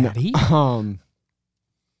then Daddy.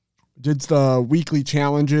 Did the weekly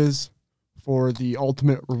challenges for the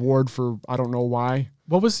ultimate reward for I don't know why.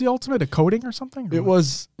 What was the ultimate? A coating or something? Or it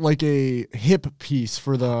was like a hip piece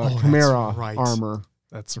for the Chimera armor.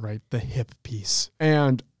 That's right, the hip piece.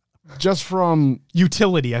 And just from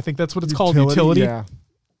utility, I think that's what it's called. Utility. Yeah.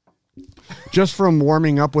 just from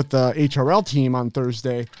warming up with the HRL team on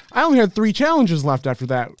Thursday, I only had 3 challenges left after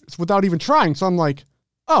that without even trying. So I'm like,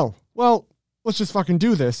 oh, well, let's just fucking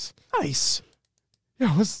do this. Nice.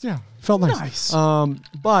 Yeah, felt nice.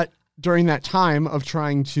 But during that time of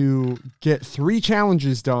trying to get 3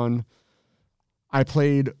 challenges done, I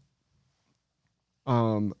played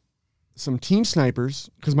some team snipers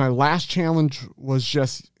because my last challenge was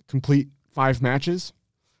just complete 5 matches.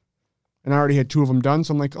 And I already had 2 of them done.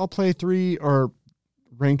 So I'm like, I'll play 3 or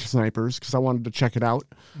ranked snipers because I wanted to check it out.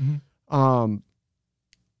 Mm-hmm.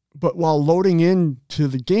 But while loading into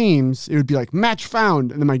the games, it would be like match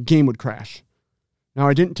found. And then my game would crash. Now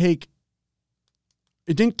it didn't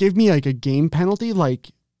give me like a game penalty.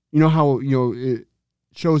 Like, you know how, it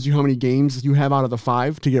shows you how many games you have out of the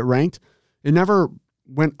 5 to get ranked. It never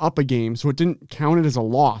went up a game. So it didn't count it as a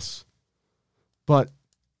loss, but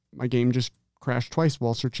my game just crashed twice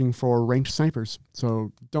while searching for ranked snipers.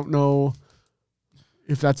 So don't know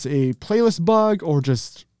if that's a playlist bug or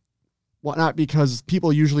just whatnot, because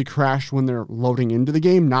people usually crash when they're loading into the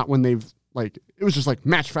game, not when they've it was just like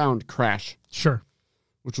match found crash. Sure.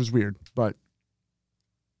 Which was weird, but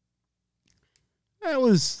that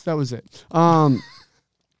was it. And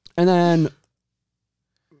then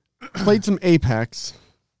played some Apex.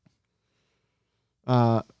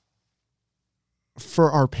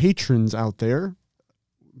 For our patrons out there,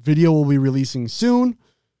 video will be releasing soon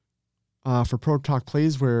for Pro Talk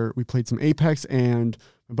Plays, where we played some Apex, and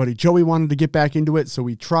my buddy Joey wanted to get back into it, so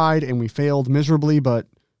we tried and we failed miserably, but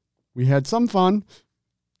we had some fun,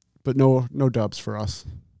 but no dubs for us.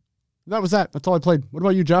 That was that. That's all I played. What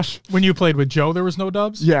about you, Josh? When you played with Joe, there was no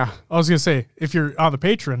dubs? Yeah. I was going to say, if you're on the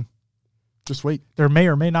Patreon, just wait. There may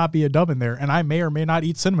or may not be a dub in there, and I may or may not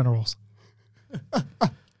eat cinnamon rolls.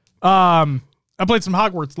 I played some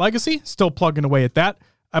Hogwarts Legacy, still plugging away at that.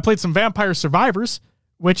 I played some Vampire Survivors,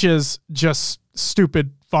 which is just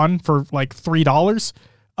stupid fun for like $3.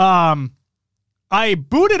 I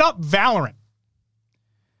booted up Valorant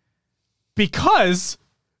because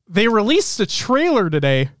they released a trailer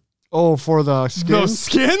today. Oh, for the skins? Those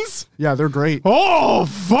skins? Yeah, they're great. Oh,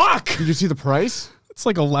 fuck! Did you see the price? It's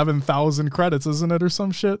like 11,000 credits, isn't it, or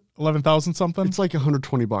some shit? 11,000 something? It's like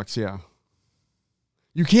 $120, yeah.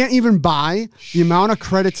 You can't even buy the amount of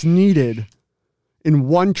credits needed in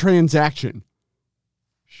one transaction.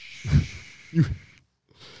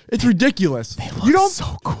 It's ridiculous. They look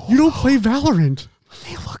so cool. You don't play Valorant.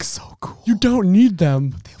 They look so cool. You don't need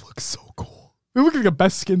them. They look so cool. They look like the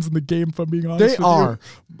best skins in the game, if I'm being honest. They are.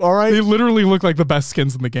 All right. They literally look like the best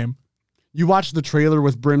skins in the game. You watched the trailer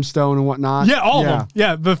with Brimstone and whatnot? Yeah, all of them.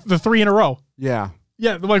 Yeah, the 3 in a row. Yeah.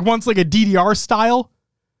 Yeah, like one's like a DDR style.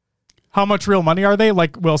 How much real money are they?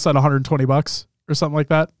 Like Will said, $120 or something like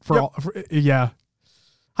that. Yeah.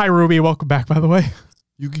 Hi, Ruby. Welcome back, by the way.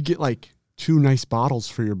 You could get like 2 nice bottles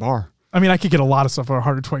for your bar. I mean, I could get a lot of stuff for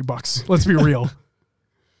 $120. Let's be real.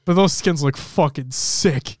 But those skins look fucking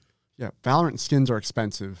sick. Yeah, Valorant skins are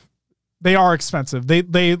expensive. They are expensive.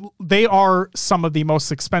 They are some of the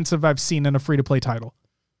most expensive I've seen in a free-to-play title.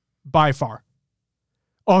 By far.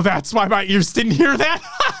 Oh, that's why my ears didn't hear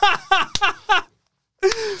that?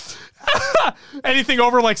 Anything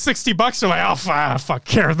over like $60, they're like, oh, fuck,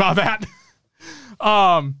 care about that.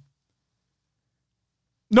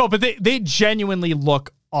 No, but they genuinely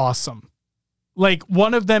look awesome. Like,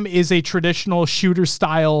 one of them is a traditional shooter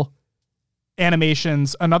style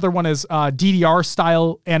animations. Another one is DDR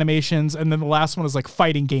style animations. And then the last one is like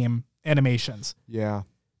fighting game animations. Yeah.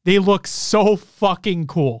 They look so fucking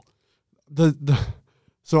cool.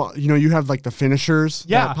 So, you have like the finishers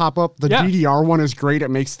that pop up. The DDR one is great. It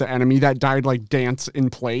makes the enemy that died like dance in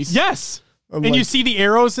place. Yes. And you see the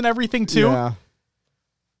arrows and everything too. Yeah.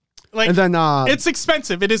 Like, and then it's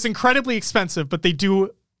expensive. It is incredibly expensive, but they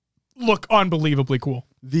do look unbelievably cool.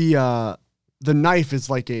 The knife is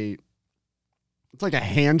like a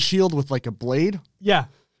hand shield with like a blade. Yeah.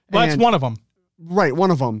 Well, that's one of them. Right,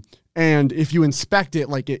 one of them. And if you inspect it,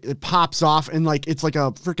 like it pops off and like it's like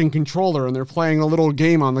a freaking controller and they're playing a little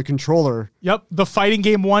game on the controller. Yep. The fighting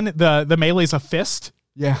game one, the melee's a fist.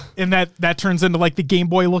 Yeah. And that turns into like the Game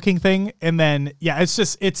Boy looking thing. And then, yeah,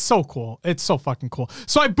 it's so cool. It's so fucking cool.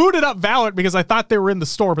 So I booted up Valorant because I thought they were in the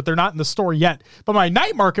store, but they're not in the store yet. But my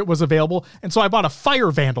night market was available. And so I bought a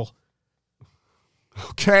Fire Vandal.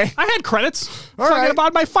 Okay. I had credits. All right. I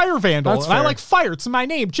bought my Fire Vandal. That's and I fair. like fire. It's in my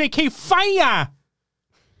name. JK Fire.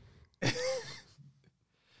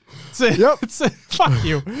 Yep. Fuck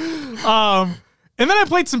you. And then I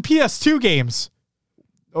played some PS2 games.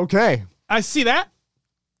 Okay. I see that.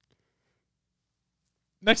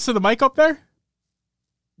 Next to the mic up there?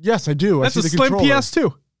 Yes, I do. That's I see a the slim controller.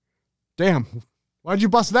 PS2. Damn. Why'd you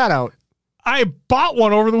bust that out? I bought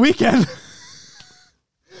one over the weekend.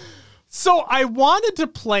 So I wanted to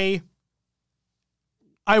play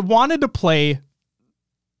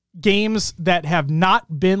games that have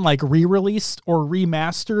not been like re-released or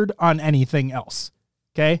remastered on anything else.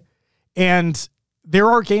 Okay. And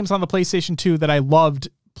there are games on the PlayStation 2 that I loved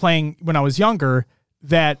playing when I was younger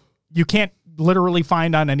that you can't literally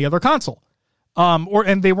find on any other console.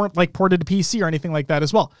 And they weren't like ported to PC or anything like that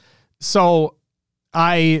as well. So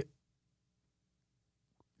I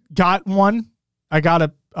got one. I got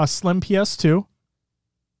a slim PS2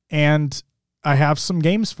 and I have some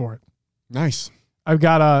games for it. Nice. I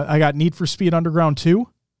got Need for Speed Underground 2,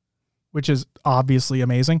 which is obviously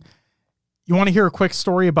amazing. You want to hear a quick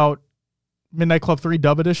story about Midnight Club 3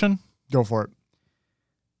 Dub Edition? Go for it.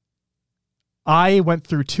 I went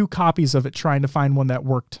through 2 copies of it trying to find one that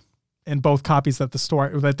worked. And both copies that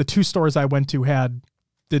the 2 stores I went to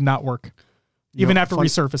did not work. Even after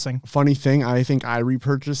resurfacing. Funny thing, I think I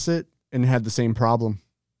repurchased it and had the same problem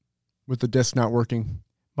with the disc not working.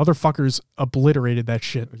 Motherfuckers obliterated that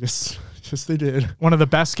shit. Yes, they did. One of the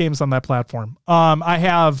best games on that platform. I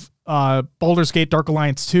have Baldur's Gate Dark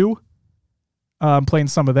Alliance 2. Playing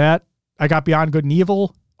some of that. I got Beyond Good and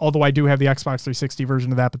Evil, although I do have the Xbox 360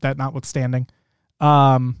 version of that, but that notwithstanding.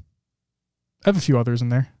 I have a few others in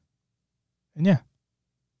there. And yeah.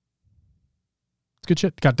 It's good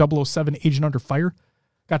shit. Got 007 Agent Under Fire.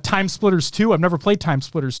 Got Time Splitters 2. I've never played Time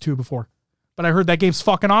Splitters 2 before. But I heard that game's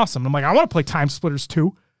fucking awesome. I'm like, I want to play Time Splitters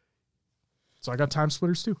 2. So I got Time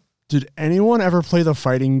Splitters 2. Did anyone ever play the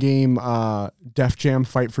fighting game Def Jam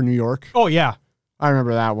Fight for New York? Oh, yeah. I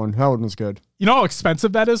remember that one. That one was good. You know how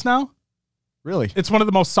expensive that is now? Really? It's one of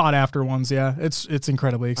the most sought after ones, yeah. It's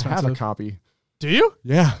incredibly expensive. I have a copy. Do you?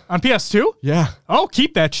 Yeah. On PS2? Yeah. Oh,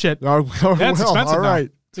 keep that shit. Oh, That's expensive all right.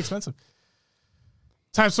 now. It's expensive.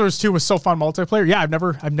 Time Splitters 2 was so fun multiplayer. Yeah, I've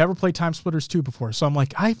never played Time Splitters 2 before. So I'm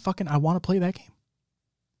like, I want to play that game.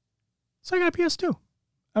 So I got a PS2.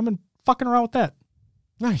 I've been fucking around with that.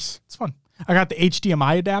 Nice. It's fun. I got the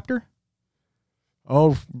HDMI adapter.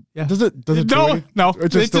 Oh, yeah. Does it no. It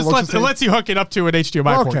just lets you hook it up to an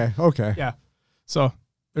HDMI port. Okay. Yeah. So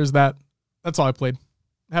there's that. That's all I played.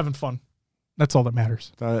 Having fun. That's all that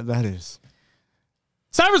matters. That is.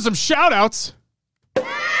 It's time for some shout outs.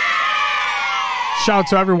 Shout out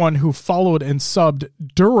to everyone who followed and subbed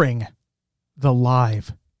during the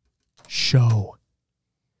live show.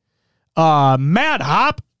 Mad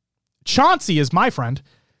Hop, Chauncey is my friend.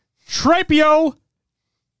 Tripio,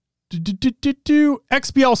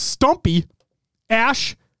 XBL Stumpy,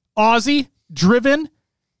 Ash, Aussie, Driven,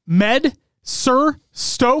 Med, Sir,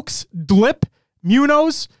 Stokes, Dlip,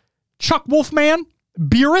 Munoz, Chuck Wolfman,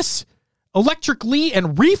 Beerus, Electric Lee,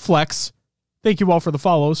 and Reflex. Thank you all for the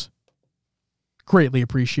follows. Greatly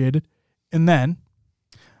appreciated. And then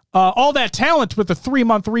all that talent with the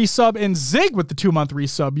 3-month resub and Zig with the 2-month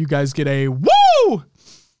resub. You guys get a woo!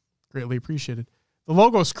 Greatly appreciated. The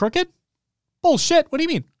logo's crooked? Bullshit. What do you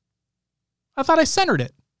mean? I thought I centered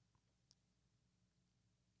it.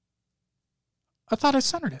 It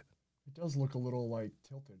does look a little like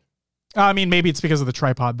tilted. I mean, maybe it's because of the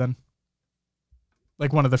tripod then.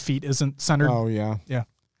 Like one of the feet isn't centered. Oh, yeah. Yeah.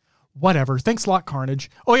 Whatever. Thanks a lot, Carnage.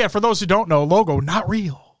 Oh, yeah, for those who don't know, logo, not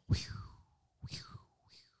real.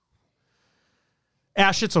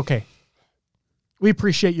 Ash, it's okay. We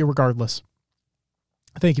appreciate you regardless.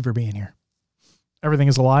 Thank you for being here. Everything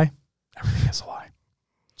is a lie. Everything is a lie.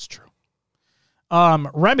 It's true.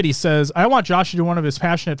 Remedy says, I want Josh to do one of his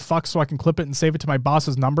passionate fucks so I can clip it and save it to my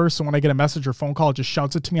boss's number. So when I get a message or phone call, it just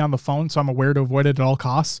shouts it to me on the phone. So I'm aware to avoid it at all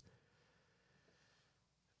costs.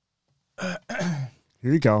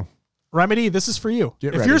 Here you go. Remedy, this is for you.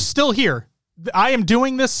 Get if ready. You're still here, I am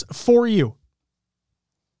doing this for you.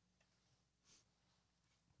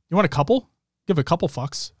 You want a couple? Give a couple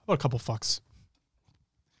fucks. How about a couple fucks?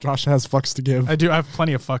 Josh has fucks to give. I do. I have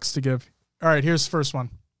plenty of fucks to give. All right, here's the first one.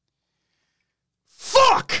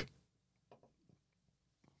 Fuck!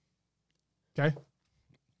 Okay.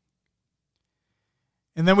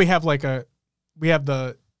 And then we have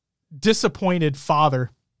the disappointed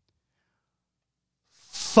father.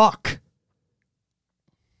 Fuck.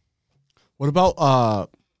 What about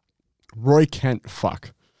Roy Kent?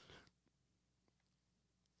 Fuck.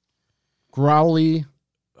 Growly.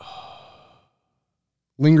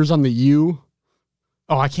 Lingers on the U.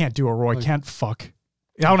 Oh, I can't do a Roy Kent fuck.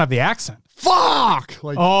 I don't have the accent. Fuck!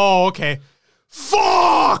 Oh, okay.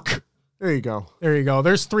 Fuck! There you go. There you go.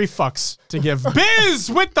 There's 3 fucks to give. Biz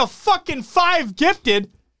with the fucking 5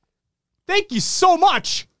 gifted. Thank you so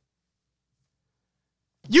much.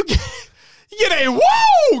 You get a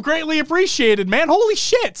woo! Greatly appreciated, man. Holy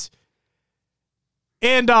shit.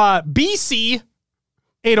 And BC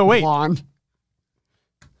 808. Juan.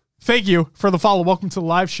 Thank you for the follow. Welcome to the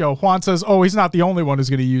live show. Juan says, oh, he's not the only one who's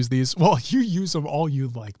going to use these. Well, you use them all you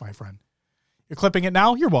like, my friend. You're clipping it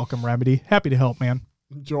now? You're welcome, Remedy. Happy to help, man.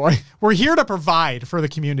 Enjoy. We're here to provide for the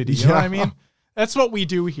community. You know what I mean? That's what we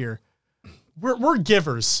do here. We're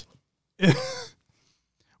givers.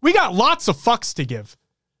 We got lots of fucks to give.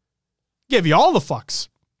 Give you all the fucks.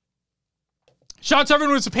 Shout out to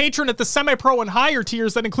everyone who's a patron at the semi-pro and higher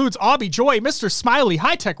tiers. That includes Aubie Joy, Mr. Smiley,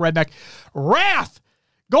 High Tech Redneck, Wrath,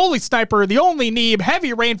 Goalie Sniper, The Only Neeb,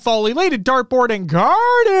 Heavy Rainfall, Elated Dartboard, and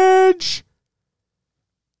Carnage.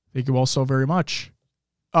 Thank you all so very much.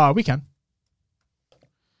 We can.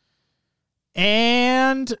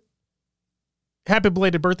 And happy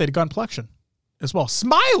belated birthday to Gunplexion as well.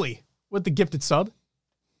 Smiley with the gifted sub.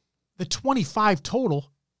 The 25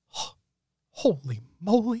 total. Holy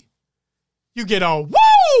moly. You get a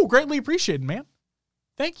woo! Greatly appreciated, man.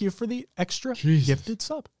 Thank you for the extra gifted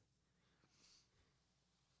sub.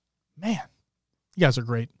 Man, you guys are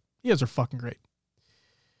great. You guys are fucking great.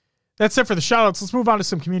 That's it for the shout-outs. Let's move on to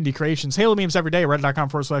some community creations. Halo memes every day.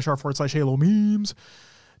 Reddit.com/r/Halo memes.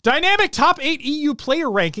 Dynamic top 8 EU player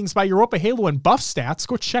rankings by Europa Halo and Buff Stats.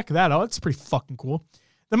 Go check that out. It's pretty fucking cool.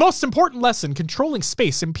 The most important lesson, controlling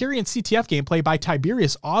space, Empyrean CTF gameplay by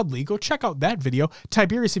Tiberius Audley. Go check out that video.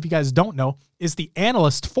 Tiberius, if you guys don't know, is the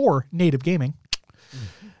analyst for Native Gaming.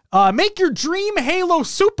 Make your dream Halo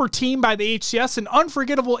super team by the HCS and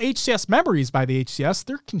unforgettable HCS memories by the HCS.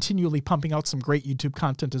 They're continually pumping out some great YouTube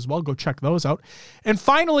content as well. Go check those out. And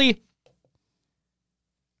finally,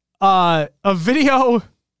 a video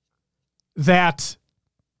that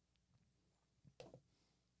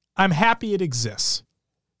I'm happy it exists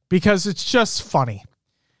because it's just funny.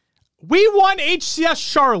 We won HCS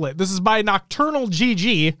Charlotte. This is by Nocturnal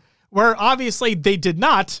GG, where obviously they did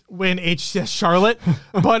not win HCS Charlotte,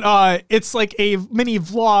 but it's like a mini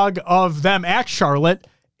vlog of them at Charlotte,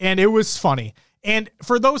 and it was funny. And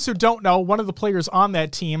for those who don't know, one of the players on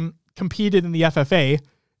that team competed in the FFA,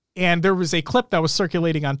 and there was a clip that was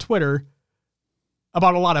circulating on Twitter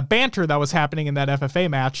about a lot of banter that was happening in that FFA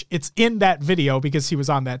match. It's in that video because he was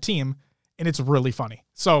on that team, and it's really funny.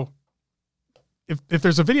 So if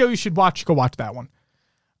there's a video you should watch, go watch that one.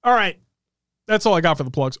 All right. That's all I got for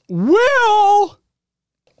the plugs. Will!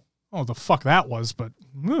 Oh, the fuck that was, but...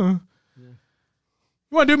 You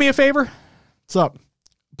want to do me a favor? What's up?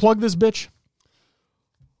 Plug this bitch.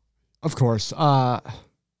 Of course.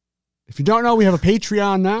 If you don't know, we have a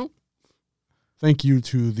Patreon now. Thank you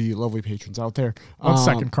to the lovely patrons out there. 1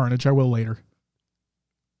 second, Carnage. I will later.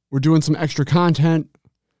 We're doing some extra content,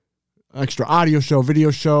 extra audio show,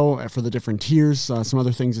 video show for the different tiers, some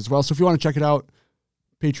other things as well. So if you want to check it out,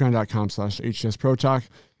 patreon.com/HCS Pro Talk.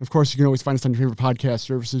 Of course, you can always find us on your favorite podcast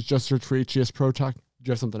services. Just search for HCS Pro Talk. Do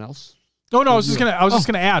you have something else? No, I was just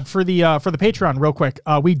gonna add for the Patreon real quick.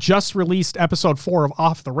 We just released episode 4 of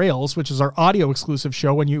Off the Rails, which is our audio exclusive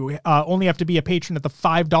show, and you only have to be a patron at the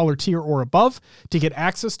 $5 tier or above to get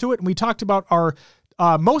access to it. And we talked about our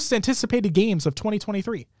most anticipated games of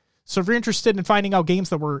 2023. So if you're interested in finding out games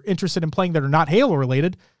that we're interested in playing that are not Halo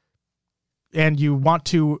related, and you want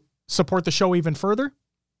to support the show even further,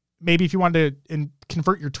 maybe if you want to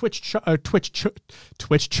convert your Twitch chub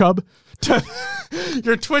to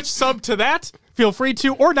your Twitch sub to that, feel free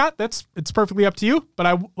to, or not. It's perfectly up to you. But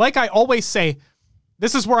I always say,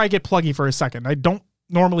 this is where I get pluggy for a second. I don't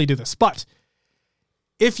normally do this, but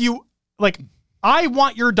if you I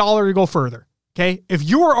want your dollar to go further. Okay. If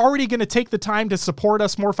you are already going to take the time to support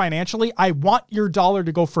us more financially, I want your dollar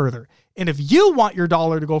to go further. And if you want your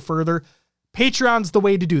dollar to go further, Patreon's the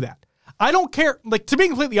way to do that. I don't care, to be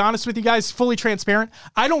completely honest with you guys, fully transparent,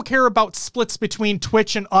 I don't care about splits between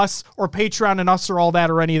Twitch and us or Patreon and us or all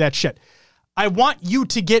that or any of that shit. I want you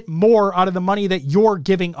to get more out of the money that you're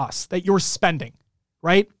giving us, that you're spending,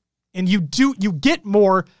 right? And you get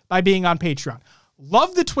more by being on Patreon.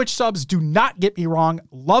 Love the Twitch subs, do not get me wrong.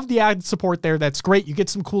 Love the ad support there, that's great. You get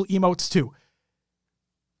some cool emotes too.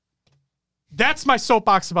 That's my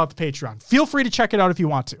soapbox about the Patreon. Feel free to check it out if you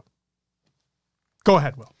want to. Go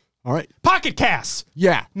ahead, Will. All right. Pocket Cast.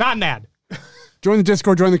 Yeah. Not an ad. Join the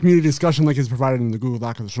Discord, join the community discussion. Link is provided in the Google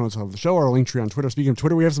Doc of the show notes of the show, or a link tree on Twitter. Speaking of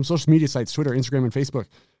Twitter, we have some social media sites, Twitter, Instagram, and Facebook.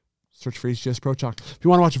 Search for HCS Pro Talk. If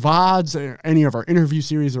you want to watch VODs or any of our interview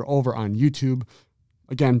series, are over on YouTube.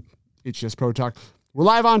 Again, HCS Pro Talk. We're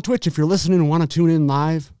live on Twitch. If you're listening and want to tune in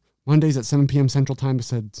live, Mondays at 7 p.m. Central Time. I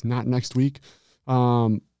said it's not next week.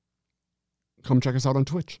 Come check us out on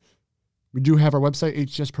Twitch. We do have our website,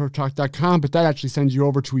 hcsprotalk.com, but that actually sends you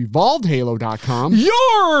over to evolvedhalo.com.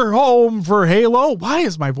 Your home for Halo. Why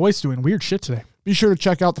is my voice doing weird shit today? Be sure to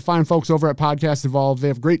check out the fine folks over at Podcast Evolve. They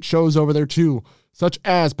have great shows over there too, such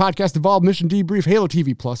as Podcast Evolve, Mission Debrief, Halo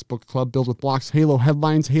TV Plus, Book Club, Build with Blocks, Halo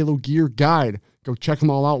Headlines, Halo Gear Guide. Go check them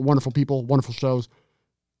all out. Wonderful people, wonderful shows.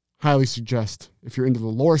 Highly suggest, if you're into the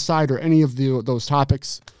lore side or any of those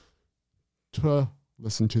topics, to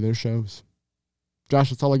listen to their shows. Josh,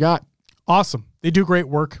 that's all I got. Awesome. They do great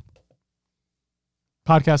work.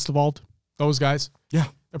 Podcast Evolved, those guys. Yeah.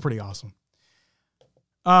 They're pretty awesome.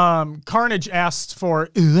 Carnage asked for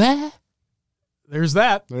there's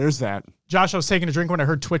that. Josh, I was taking a drink when I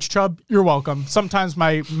heard Twitch Chub. You're welcome. Sometimes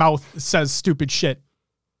my mouth says stupid shit.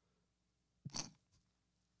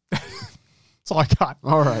 That's all I got.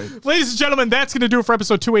 All right. Ladies and gentlemen, that's going to do it for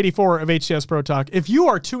episode 284 of HCS Pro Talk. If you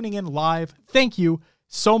are tuning in live, thank you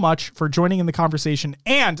so much for joining in the conversation.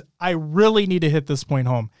 And I really need to hit this point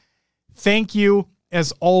home. Thank you,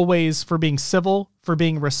 as always, for being civil, for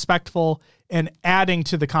being respectful, and adding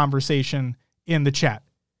to the conversation in the chat.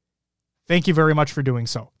 Thank you very much for doing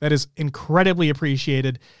so. That is incredibly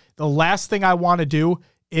appreciated. The last thing I want to do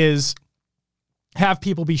is have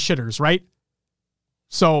people be shitters, right?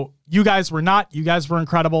 So you guys were not. You guys were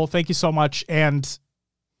incredible. Thank you so much. And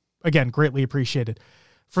again, greatly appreciated.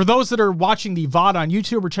 For those that are watching the VOD on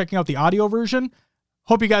YouTube or checking out the audio version,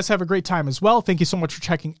 hope you guys have a great time as well. Thank you so much for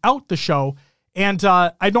checking out the show. And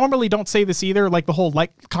I normally don't say this either, like the whole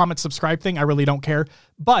like, comment, subscribe thing. I really don't care.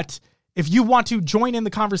 But if you want to join in the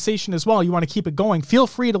conversation as well, you want to keep it going, feel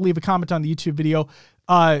free to leave a comment on the YouTube video.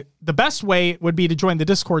 The best way would be to join the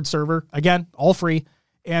Discord server. Again, all free.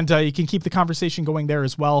 And you can keep the conversation going there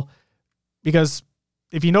as well. Because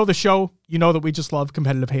if you know the show, you know that we just love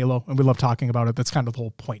competitive Halo and we love talking about it. That's kind of the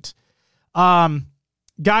whole point.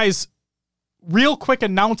 Guys, real quick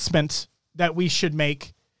announcement that we should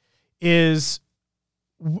make is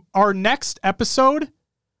our next episode.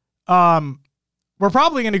 We're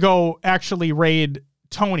probably going to go actually raid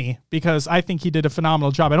Tony because I think he did a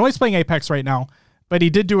phenomenal job. I know he's playing Apex right now, but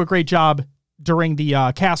he did do a great job during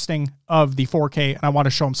the casting of the 4K, and I want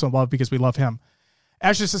to show him some love because we love him.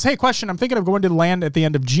 Ashley says, hey, question. I'm thinking of going to the LAN at the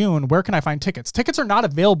end of June. Where can I find tickets? Tickets are not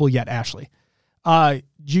available yet, Ashley.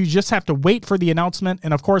 You just have to wait for the announcement,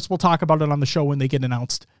 and of course, we'll talk about it on the show when they get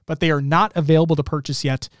announced, but they are not available to purchase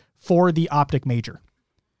yet for the Optic Major.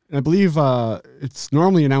 And I believe it's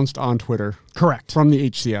normally announced on Twitter. Correct. From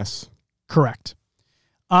the HCS. Correct.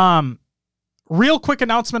 Real quick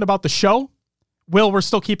announcement about the show. Will, we're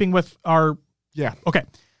still keeping with our... Yeah. Okay.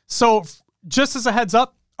 So just as a heads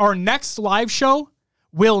up, our next live show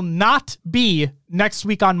will not be next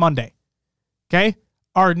week on Monday. Okay?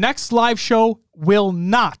 Our next live show will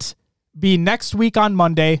not be next week on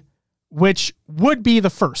Monday, which would be the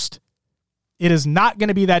 1st. It is not going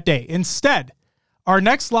to be that day. Instead, our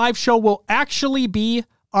next live show will actually be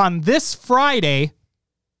on this Friday,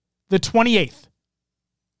 the 28th.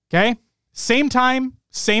 Okay? Same time,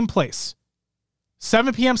 same place.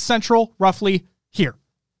 7 p.m. Central, roughly here.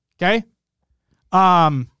 Okay?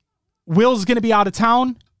 Will's going to be out of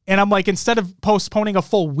town, and I'm like, instead of postponing a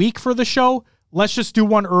full week for the show, let's just do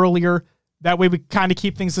one earlier. That way we kind of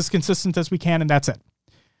keep things as consistent as we can, and that's it.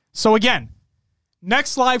 So again,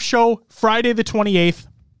 next live show, Friday the 28th.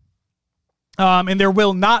 And there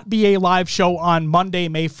will not be a live show on Monday,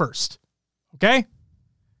 May 1st. Okay?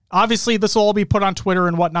 Obviously, this will all be put on Twitter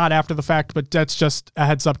and whatnot after the fact, but that's just a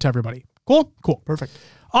heads up to everybody. Cool? Cool. Perfect.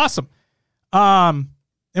 Awesome. And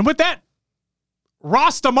with that,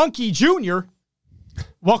 Rasta Monkey Jr.,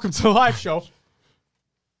 welcome to the live show.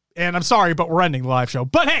 And I'm sorry, but we're ending the live show.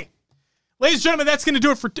 But hey, ladies and gentlemen, that's going to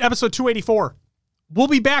do it for episode 284. We'll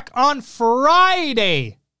be back on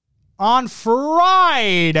Friday. For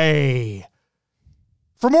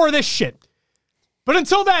more of this shit. But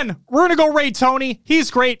until then, we're going to go raid Tony.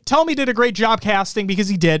 He's great. Tell me he did a great job casting because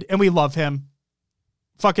he did, and we love him.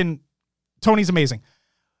 Fucking Tony's amazing.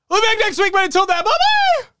 We'll be back next week, but until then,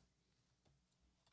 bye-bye!